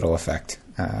cool little effect.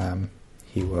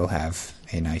 He will have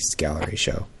a nice gallery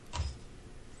show.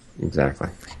 Exactly.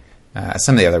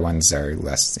 Some of the other ones are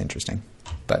less interesting,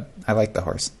 but I like the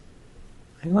horse.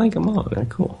 I like them all. They're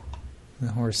cool.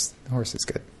 The horse is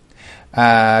good.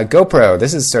 GoPro.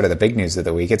 This is sort of the big news of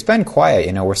the week. It's been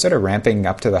quiet. We're sort of ramping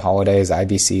up to the holidays.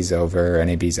 IBC's over.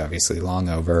 NAB's obviously long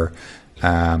over.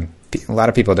 A lot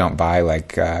of people don't buy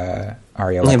like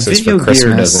Arri Alexas for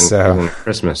Christmas. Isn't a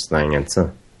Christmas thing. It's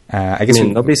a. I guess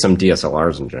there'll be some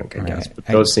DSLRs and junk, I guess, but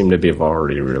those seem to be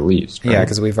already released. Right? Yeah,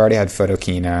 because we've already had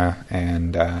Photokina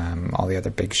and all the other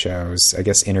big shows. I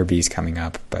guess Interbee's coming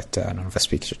up, but I don't know if I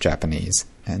speak Japanese,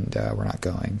 and we're not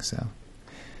going. So,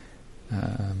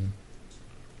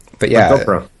 but yeah,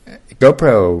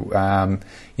 GoPro.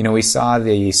 We saw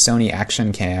the Sony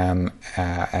Action Cam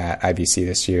at IBC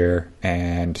this year,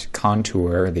 and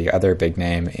Contour, the other big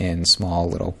name in small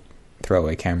little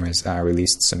throwaway cameras,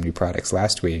 released some new products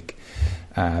last week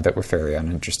that were fairly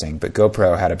uninteresting. But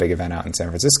GoPro had a big event out in San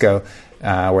Francisco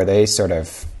where they sort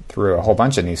of threw a whole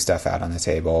bunch of new stuff out on the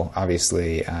table,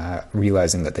 obviously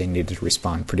realizing that they needed to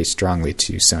respond pretty strongly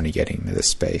to Sony getting into this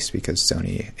space, because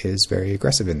Sony is very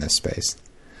aggressive in this space.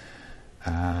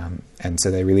 And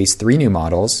so they released 3 new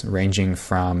models, ranging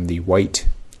from the white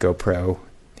GoPro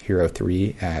Hero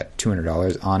 3 at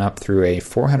 $200 on up through a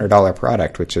 $400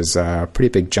 product, which is a pretty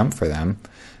big jump for them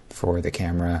for the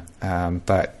camera.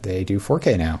 But they do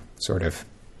 4K now, sort of.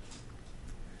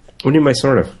 What do you mean by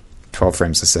sort of? 12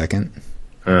 frames a second.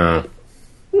 I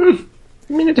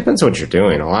mean, it depends on what you're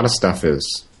doing. A lot of stuff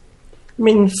is...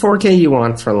 4K you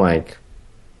want for, like,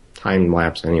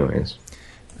 time-lapse anyways.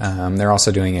 They're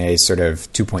also doing a sort of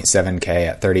 2.7K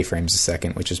at 30 frames a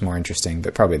second, which is more interesting,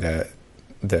 but probably the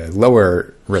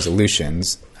lower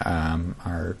resolutions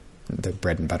are the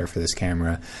bread and butter for this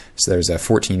camera. So there's a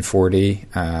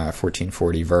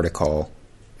 1440 vertical,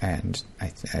 and I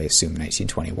assume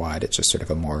 1920 wide. It's just sort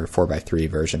of a more 4x3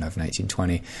 version of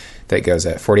 1920 that goes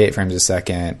at 48 frames a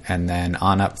second, and then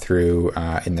on up through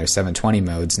in their 720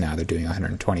 modes now they're doing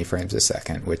 120 frames a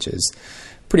second, which is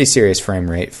pretty serious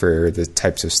frame rate for the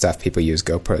types of stuff people use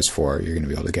GoPros for. You're going to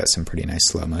be able to get some pretty nice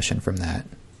slow motion from that.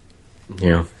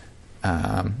 Yeah.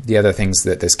 The other things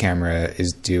that this camera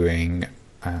is doing,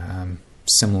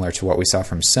 similar to what we saw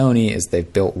from Sony, is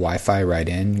they've built Wi-Fi right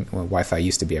in. Well, Wi-Fi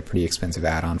used to be a pretty expensive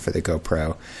add-on for the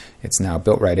GoPro. It's now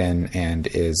built right in and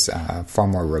is far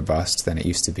more robust than it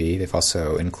used to be. They've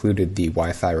also included the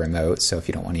Wi-Fi remote, so if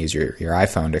you don't want to use your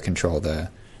iPhone to control the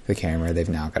camera, they've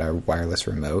now got a wireless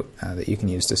remote that you can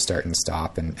use to start and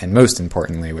stop. And most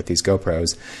importantly, with these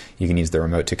GoPros, you can use the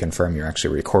remote to confirm you're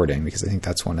actually recording, because I think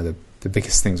that's one of the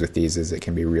biggest things with these is it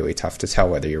can be really tough to tell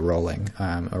whether you're rolling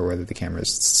or whether the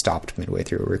camera's stopped midway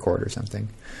through a record or something.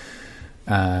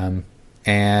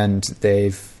 And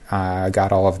they've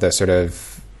got all of the sort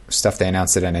of stuff they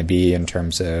announced at NAB in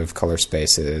terms of color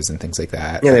spaces and things like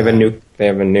that. Yeah, they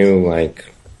have a new like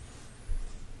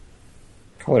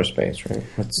color space, right?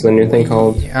 What's the new thing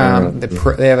called? They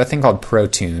have a thing called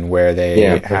ProTune where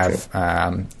they have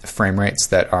frame rates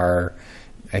that are,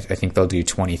 I think they'll do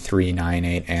 23, 9,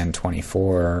 8, and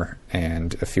 24,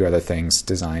 and a few other things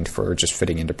designed for just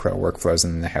fitting into pro workflows.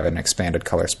 And then they have an expanded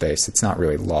color space. It's not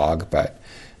really log, but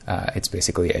it's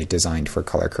basically a designed for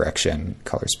color correction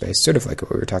color space, sort of like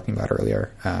what we were talking about earlier.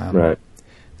 Right.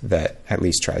 that at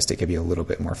least tries to give you a little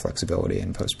bit more flexibility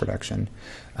in post-production.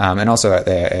 And also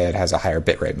it has a higher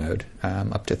bitrate mode,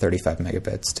 up to 35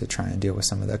 megabits, to try and deal with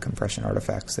some of the compression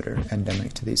artifacts that are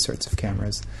endemic to these sorts of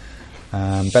cameras.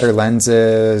 Better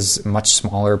lenses, much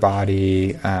smaller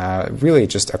body, really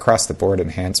just across the board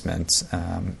enhancements.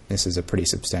 This is a pretty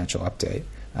substantial update,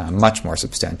 much more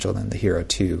substantial than the Hero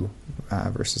 2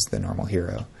 versus the normal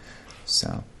Hero.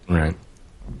 So right.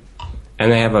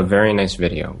 And they have a very nice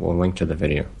video. We'll link to the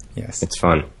video. Yes. It's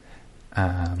fun.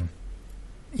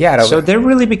 Yeah. So they're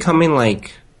really becoming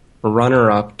like a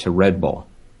runner-up to Red Bull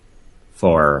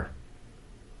for,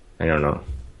 I don't know,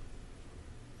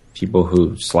 people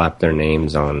who slap their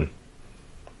names on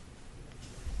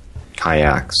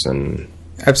kayaks and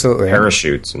absolutely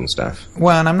parachutes and stuff.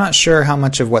 Well, and I'm not sure how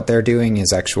much of what they're doing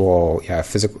is actual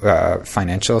physical,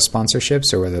 financial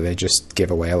sponsorships, or whether they just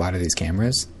give away a lot of these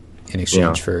cameras in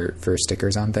exchange for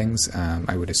stickers on things.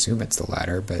 I would assume it's the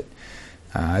latter, but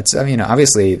it's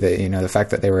obviously the fact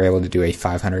that they were able to do a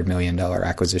 $500 million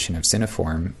acquisition of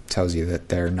Cineform tells you that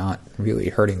they're not really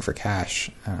hurting for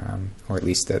cash, or at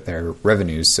least that their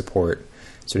revenues support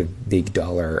sort of big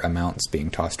dollar amounts being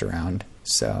tossed around.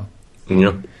 So and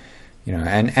you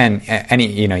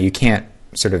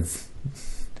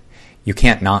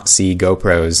can't not see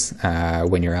GoPros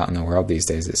when you're out in the world these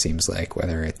days. It seems like,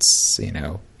 whether it's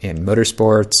in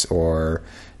motorsports or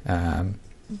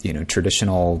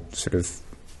traditional sort of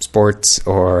sports,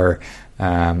 or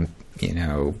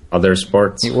other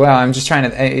sports. Well, I'm just trying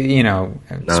to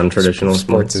non-traditional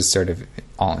sports is sort of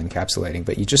all encapsulating,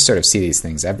 but you just sort of see these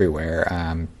things everywhere.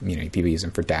 People use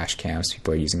them for dash cams.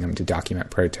 People are using them to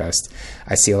document protests.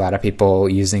 I see a lot of people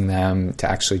using them to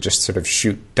actually just sort of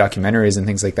shoot documentaries and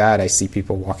things like that. I see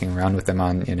people walking around with them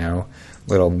on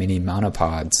little mini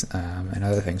monopods and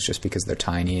other things, just because they're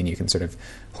tiny and you can sort of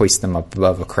hoist them up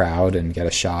above a crowd and get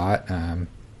a shot.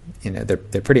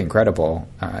 They're pretty incredible,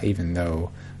 even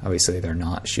though obviously they're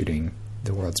not shooting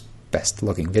the world's best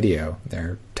looking video.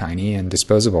 They're tiny and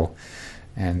disposable,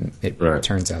 and it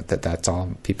turns out that that's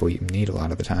all people need a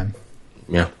lot of the time.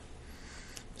 Yeah.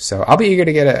 So I'll be eager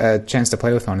to get a chance to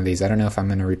play with one of these. I don't know if I'm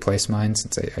going to replace mine,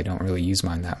 since I don't really use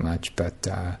mine that much, but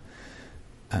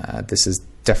this is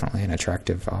definitely an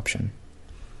attractive option.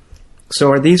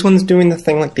 So are these ones doing the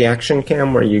thing like the Action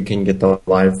Cam where you can get the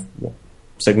live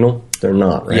signal? They're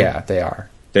not, right? Yeah, they are.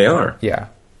 They are? Yeah.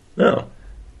 Oh,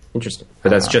 interesting. But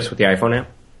that's just with the iPhone app?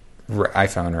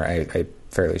 iPhone, or I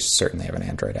fairly certain they have an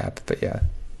Android app, but yeah.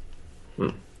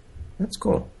 That's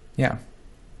cool. Yeah.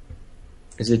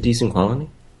 Is it decent quality?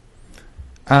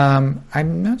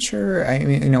 I'm not sure. I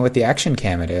mean, with the Action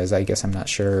Cam it is. I guess I'm not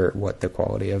sure what the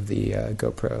quality of the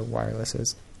GoPro wireless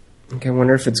is. Okay, I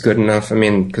wonder if it's good enough. I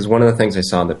mean, because one of the things I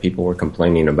saw that people were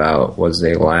complaining about was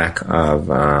a lack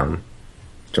of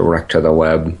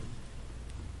direct-to-the-web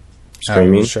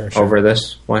streaming over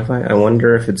this Wi-Fi. I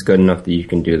wonder if it's good enough that you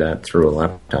can do that through a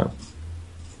laptop.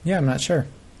 Yeah, I'm not sure.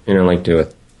 Like do a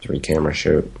 3-camera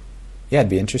shoot. Yeah, it'd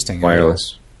be interesting.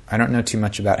 Wireless. I don't know too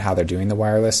much about how they're doing the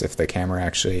wireless. If the camera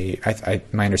actually,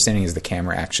 my understanding is the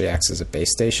camera actually acts as a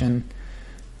base station.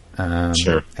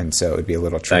 Sure. And so it would be a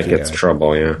little tricky. That gets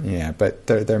trouble, yeah. Yeah, but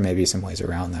there may be some ways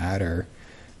around that, or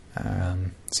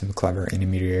some clever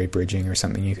intermediary bridging or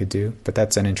something you could do. But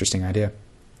that's an interesting idea.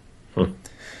 So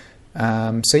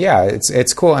yeah,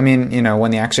 it's cool. I mean,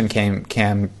 when the Action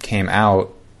Cam came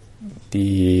out,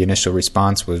 the initial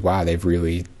response was, wow, they've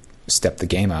really stepped the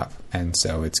game up. And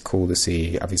so it's cool to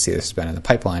see. Obviously, this has been in the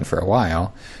pipeline for a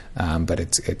while, but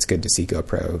it's good to see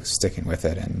GoPro sticking with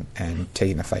it and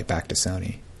taking the fight back to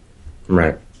Sony.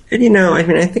 Right. And,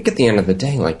 I think at the end of the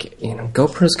day,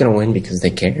 GoPro's going to win because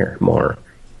they care more.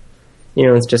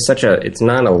 It's just it's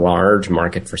not a large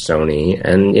market for Sony,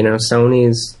 and,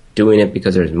 Sony's doing it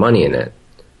because there's money in it.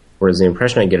 Whereas the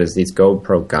impression I get is these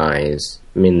GoPro guys,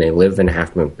 they live in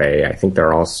Half Moon Bay. I think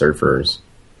they're all surfers.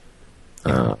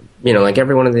 Like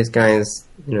every one of these guys,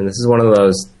 this is one of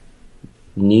those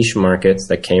niche markets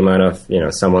that came out of,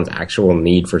 someone's actual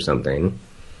need for something.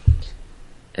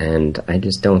 And I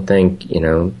just don't think,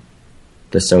 the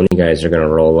Sony guys are going to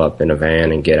roll up in a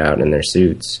van and get out in their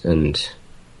suits and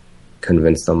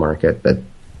convince the market that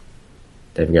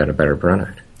they've got a better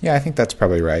product. Yeah, I think that's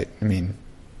probably right. I mean,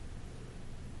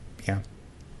 yeah.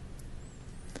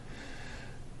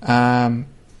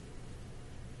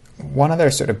 One other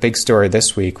sort of big story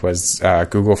this week was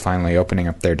Google finally opening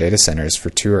up their data centers for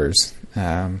tours.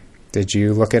 Did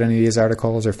you look at any of these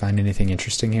articles or find anything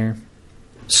interesting here?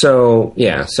 So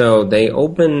they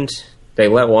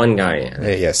let one guy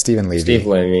in. Yeah, Stephen Levy. Steve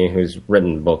Levy, who's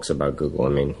written books about Google.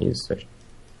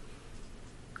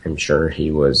 I'm sure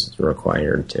he was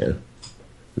required to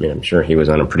mean, I'm sure he was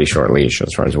on a pretty short leash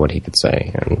as far as what he could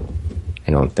say, and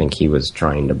I don't think he was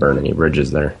trying to burn any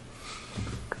bridges there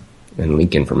and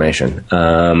leak information.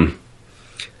 But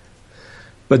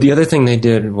the other thing they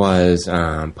did was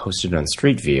posted on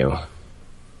Street View.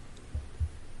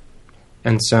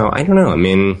 And so, I don't know, I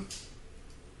mean,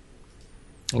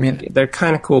 they're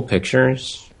kind of cool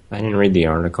pictures. I didn't read the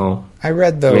article. I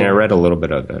read I read a little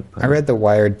bit of it. I read the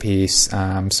Wired piece.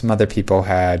 Some other people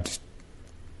had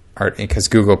art, because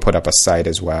Google put up a site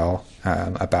as well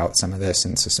about some of this,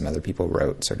 and so some other people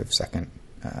wrote sort of second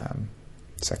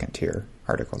tier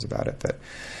articles about it. But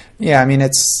yeah, I mean,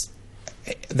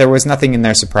 there was nothing in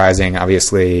there surprising.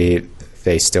 Obviously,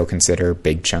 they still consider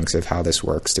big chunks of how this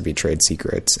works to be trade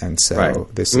secrets, and so right.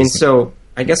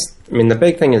 I guess the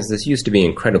big thing is this used to be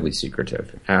incredibly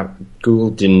secretive. Google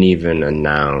didn't even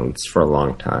announce for a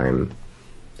long time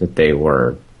that they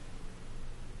were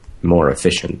more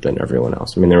efficient than everyone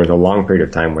else. There was a long period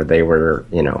of time where they were,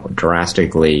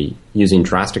 using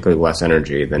drastically less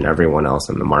energy than everyone else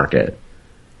in the market,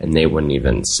 and they wouldn't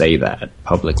even say that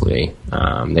publicly.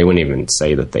 They wouldn't even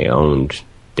say that they owned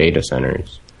data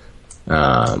centers.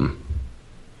 And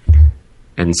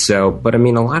so, but a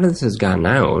lot of this has gotten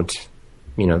out.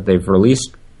 They've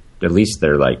released at least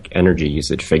their energy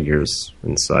usage figures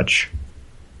and such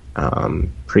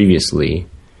previously.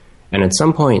 And at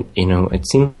some point, it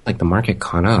seemed like the market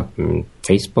caught up.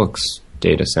 Facebook's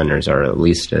data centers are at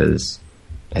least as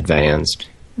advanced.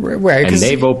 Right, and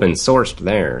they've open sourced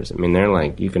theirs.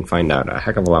 They're you can find out a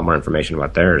heck of a lot more information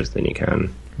about theirs than you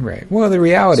can. Right. Well, the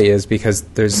reality is because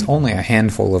there's only a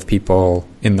handful of people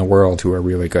in the world who are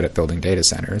really good at building data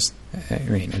centers.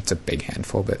 It's a big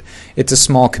handful, but it's a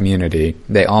small community.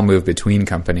 They all move between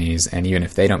companies, and even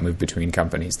if they don't move between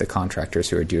companies, the contractors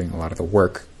who are doing a lot of the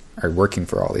work are working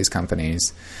for all these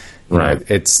companies. Right.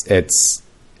 It's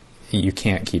you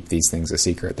can't keep these things a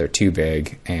secret. They're too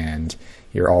big, and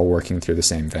you're all working through the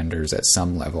same vendors at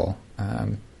some level.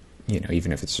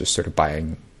 Even if it's just sort of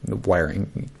buying the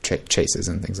wiring chases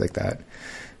and things like that.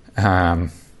 And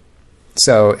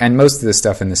most of the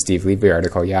stuff in the Steve Levy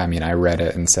article, I read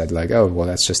it and said oh, well,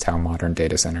 that's just how modern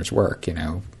data centers work.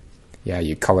 You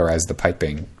colorize the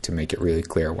piping to make it really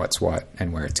clear what's what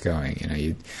and where it's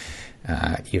going.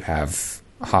 You have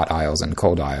hot aisles and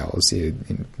cold aisles.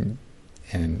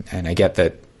 And I get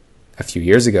that a few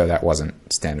years ago that wasn't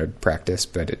standard practice,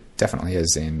 but it definitely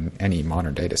is in any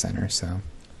modern data center. So,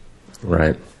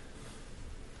 right.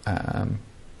 The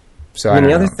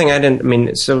other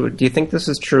thing so do you think this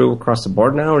is true across the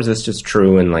board now, or is this just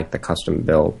true in the custom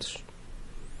built,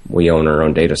 we own our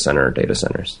own data centers?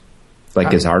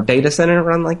 Is our data center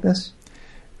run like this?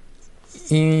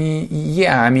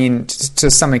 Yeah,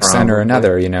 to some extent or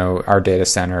another, our data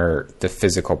center, the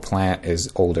physical plant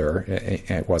is older.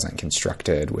 It wasn't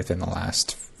constructed within the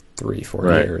last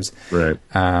 3-4 years. Right.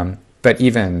 But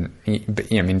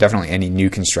definitely any new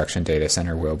construction data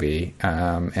center will be,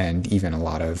 and even a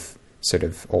lot of sort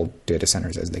of old data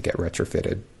centers as they get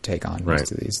retrofitted take on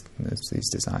most of these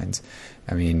designs.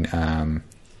 I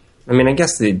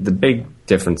guess the big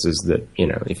difference is that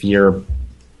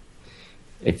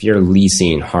if you're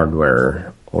leasing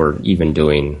hardware or even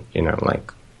doing a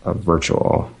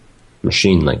virtual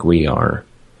machine like we are,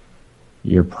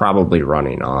 you're probably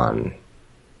running on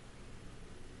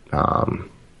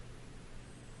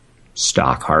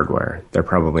stock hardware. They're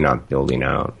probably not building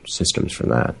out systems for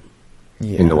that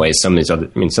in the way some of these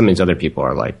other people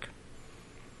are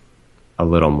a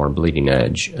little more bleeding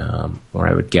edge. Or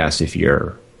I would guess if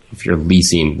you're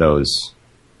leasing those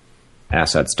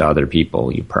assets to other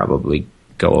people, you probably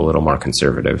go a little more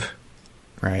conservative.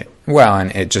 Right. Well,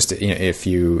 and it just if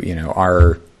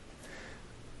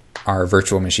our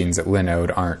virtual machines at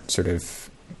Linode aren't sort of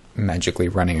magically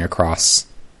running across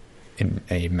in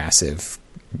a massive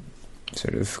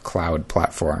sort of cloud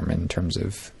platform in terms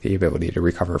of the ability to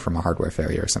recover from a hardware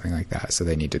failure or something like that. So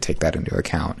they need to take that into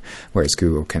account, whereas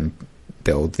Google can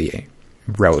build the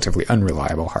relatively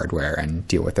unreliable hardware and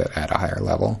deal with it at a higher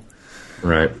level.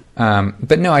 Right.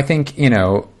 But no, I think,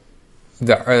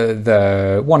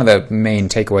 the one of the main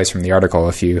takeaways from the article,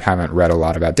 if you haven't read a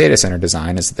lot about data center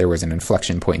design, is that there was an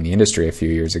inflection point in the industry a few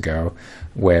years ago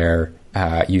where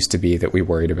it used to be that we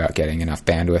worried about getting enough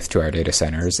bandwidth to our data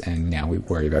centers, and now we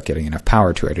worry about getting enough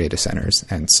power to our data centers.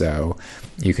 And so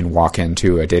you can walk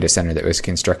into a data center that was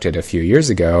constructed a few years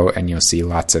ago, and you'll see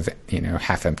lots of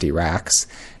half-empty racks.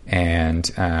 And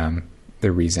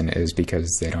the reason is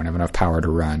because they don't have enough power to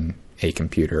run a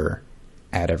computer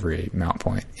at every mount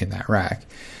point in that rack.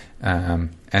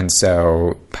 And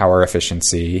so power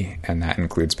efficiency, and that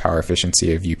includes power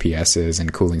efficiency of UPSs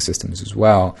and cooling systems as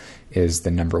well, is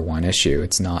the number one issue.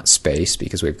 It's not space,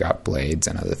 because we've got blades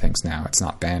and other things now. It's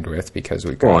not bandwidth, because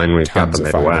we've got tons of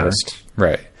fiber.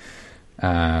 Right.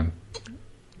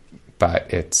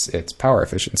 But it's power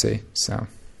efficiency. So,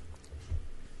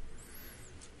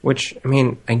 which, I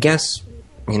mean, I guess,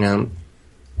 it's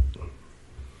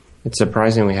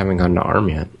surprising we haven't gone to ARM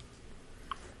yet.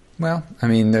 Well, I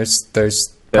mean, there's there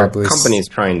probably are companies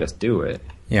trying to do it.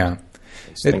 Yeah.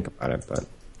 Just think about it, but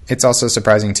it's also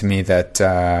surprising to me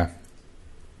that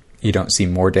you don't see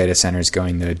more data centers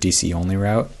going the DC only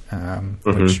route,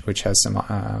 which has some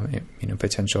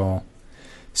potential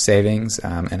savings.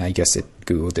 And I guess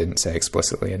Google didn't say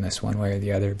explicitly in this one way or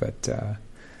the other, but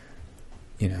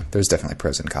there's definitely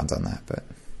pros and cons on that. But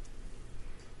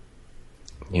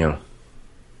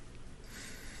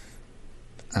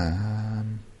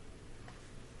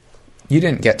you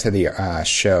didn't get to the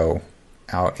show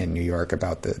out in New York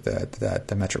about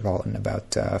the Metropolitan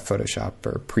about Photoshop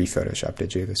or pre-Photoshop,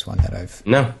 did you? This one that I've...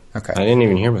 No. Okay. I didn't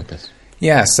even hear about this.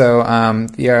 Yeah, so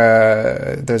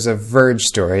there's a Verge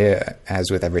story, as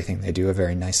with everything they do, a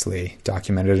very nicely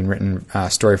documented and written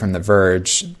story from The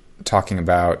Verge talking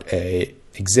about a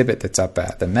exhibit that's up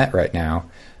at the Met right now,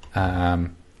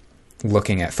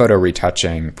 looking at photo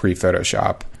retouching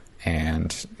pre-Photoshop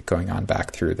and going on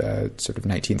back through the sort of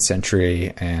 19th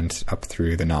century and up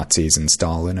through the Nazis and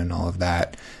Stalin and all of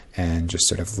that, and just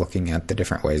sort of looking at the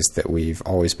different ways that we've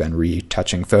always been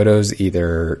retouching photos,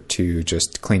 either to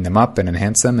just clean them up and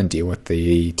enhance them and deal with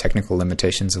the technical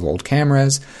limitations of old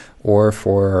cameras, or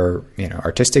for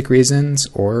artistic reasons,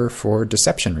 or for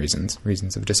deception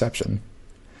reasons of deception.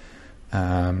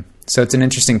 So it's an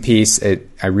interesting piece.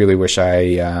 I really wish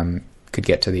I could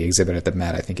get to the exhibit at the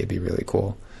Met. I think it'd be really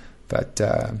cool. But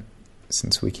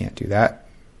since we can't do that,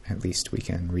 at least we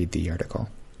can read the article.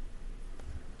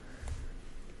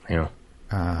 Yeah.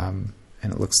 And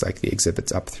it looks like the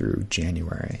exhibit's up through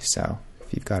January. So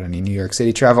if you've got any New York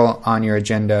City travel on your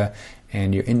agenda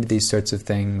and you're into these sorts of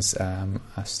things, a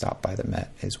stop by the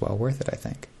Met is well worth it, I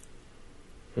think.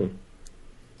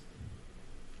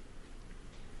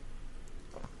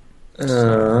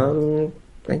 I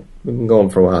think we've been going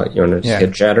for a while. You want to just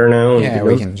hit chatter now? Yeah,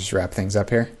 we can just wrap things up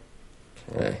here.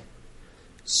 Okay.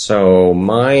 So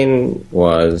mine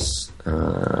was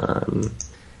a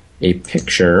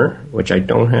picture, which I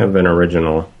don't have an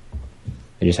original.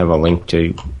 I just have a link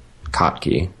to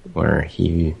Kottke where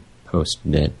he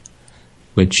posted it,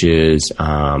 which is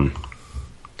an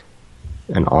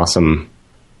awesome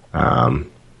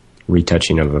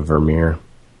retouching of a Vermeer,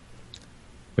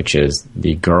 which is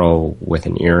the girl with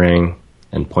an earring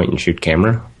and point-and-shoot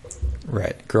camera.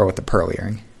 Right, girl with the pearl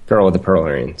earring. Girl with the pearl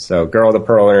earring. So, girl with the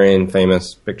pearl earring,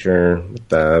 famous picture with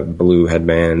the blue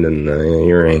headband and the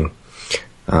earring.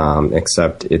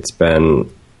 Except it's been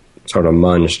sort of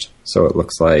munged, so it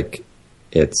looks like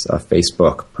it's a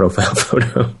Facebook profile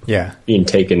photo. Yeah. Being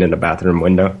taken in a bathroom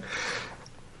window.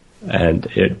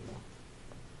 And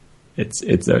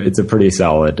it's a pretty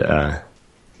solid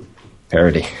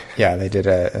parody. Yeah, they did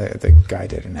the guy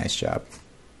did a nice job.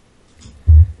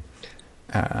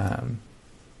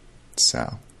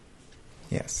 So,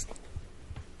 yes.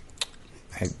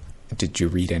 Did you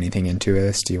read anything into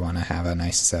this? Do you want to have a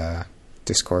nice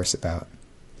discourse about?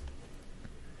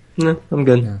 No, I'm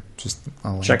good. No, just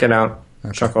check it out.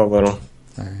 Okay. Chuckle a little.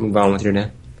 Right. Move on with your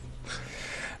day.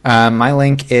 My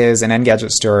link is an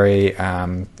Engadget story.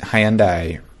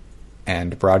 Hyundai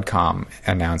and Broadcom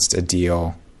announced a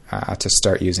deal to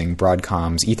start using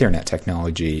Broadcom's Ethernet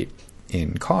technology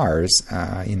in cars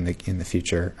in the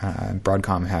future.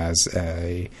 Broadcom has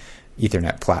a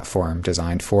Ethernet platform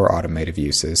designed for automotive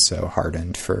uses, so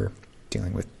hardened for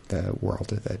dealing with the world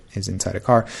that is inside a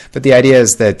car. But the idea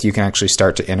is that you can actually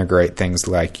start to integrate things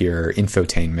like your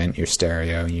infotainment, your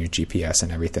stereo, and your GPS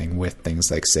and everything with things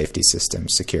like safety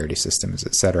systems, security systems,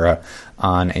 etc.,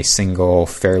 on a single,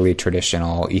 fairly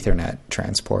traditional Ethernet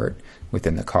transport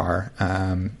within the car.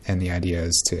 And the idea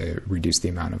is to reduce the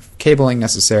amount of cabling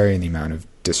necessary and the amount of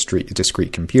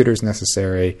discrete computers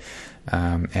necessary,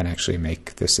 and actually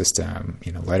make the system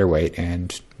lighter weight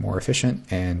and more efficient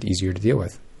and easier to deal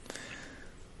with.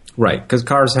 Right, because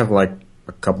cars have like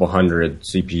a couple hundred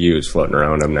CPUs floating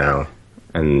around them now,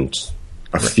 and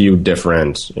a few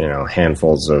different,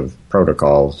 handfuls of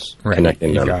protocols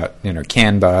connecting them. You've got,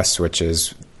 CAN bus, which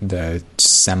is the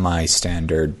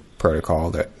semi-standard protocol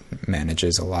that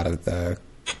manages a lot of the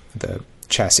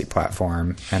chassis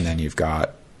platform, and then you've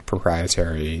got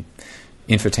proprietary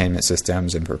infotainment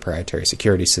systems and proprietary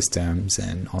security systems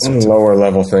and all And sorts lower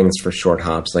level things for short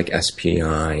hops like SPI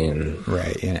and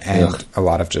right, and a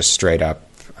lot of just straight up,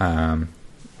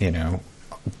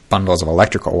 bundles of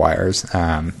electrical wires.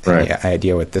 Right. The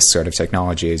idea with this sort of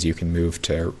technology is you can move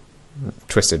to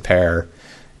twisted pair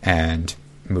and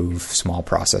move small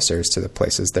processors to the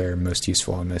places that are most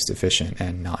useful and most efficient,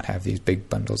 and not have these big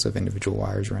bundles of individual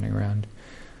wires running around.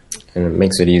 And it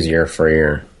makes it easier for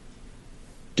your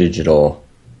digital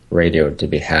radio to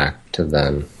be hacked to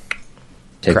then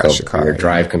take Crash over the car, your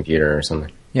drive computer or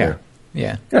something. Yeah.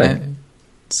 Good.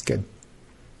 It's good.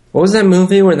 What was that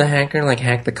movie where the hacker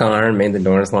hacked the car and made the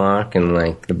doors lock and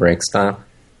the brakes stop?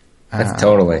 That's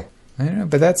totally. I don't know,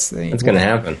 but that's going to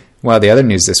happen. Well, the other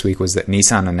news this week was that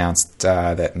Nissan announced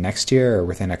that next year, or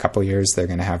within a couple of years, they're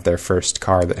going to have their first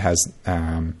car that has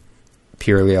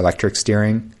purely electric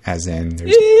steering, as in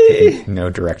there's no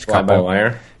direct couple.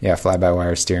 Fly-by-wire? Yeah,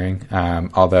 fly-by-wire steering.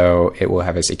 Although it will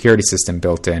have a security system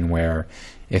built in where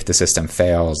if the system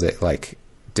fails, it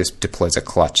just deploys a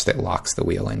clutch that locks the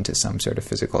wheel into some sort of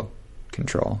physical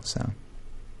control. So.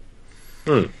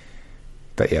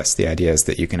 But yes, the idea is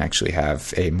that you can actually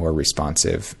have a more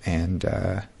responsive and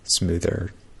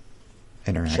smoother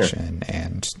interaction, Sure.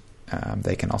 and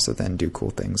they can also then do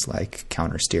cool things like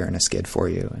counter steer in a skid for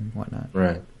you and whatnot.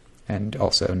 Right. And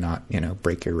also not,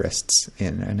 break your wrists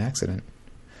in an accident.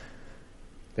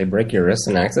 They break your wrists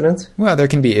in accidents? Well, there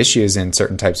can be issues in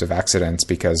certain types of accidents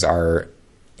because our,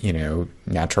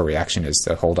 natural reaction is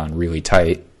to hold on really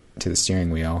tight to the steering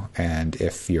wheel, and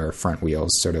if your front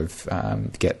wheels sort of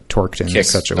get torqued in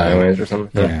such a way, or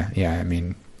something. yeah. I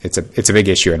mean, it's a big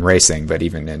issue in racing, but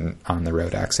even in on the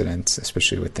road accidents,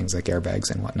 especially with things like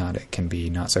airbags and whatnot, it can be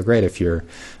not so great if your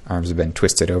arms have been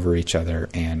twisted over each other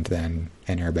and then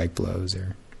an airbag blows.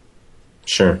 Or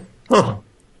sure. Huh.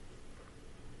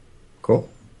 Cool.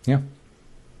 Yeah.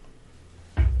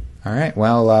 All right.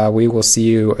 Well, we will see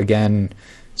you again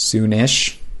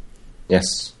soon-ish.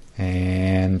 Yes.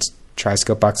 And try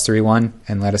Scopebox 3.1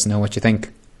 and let us know what you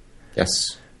think.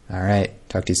 Yes. All right.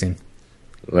 Talk to you soon.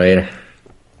 Later.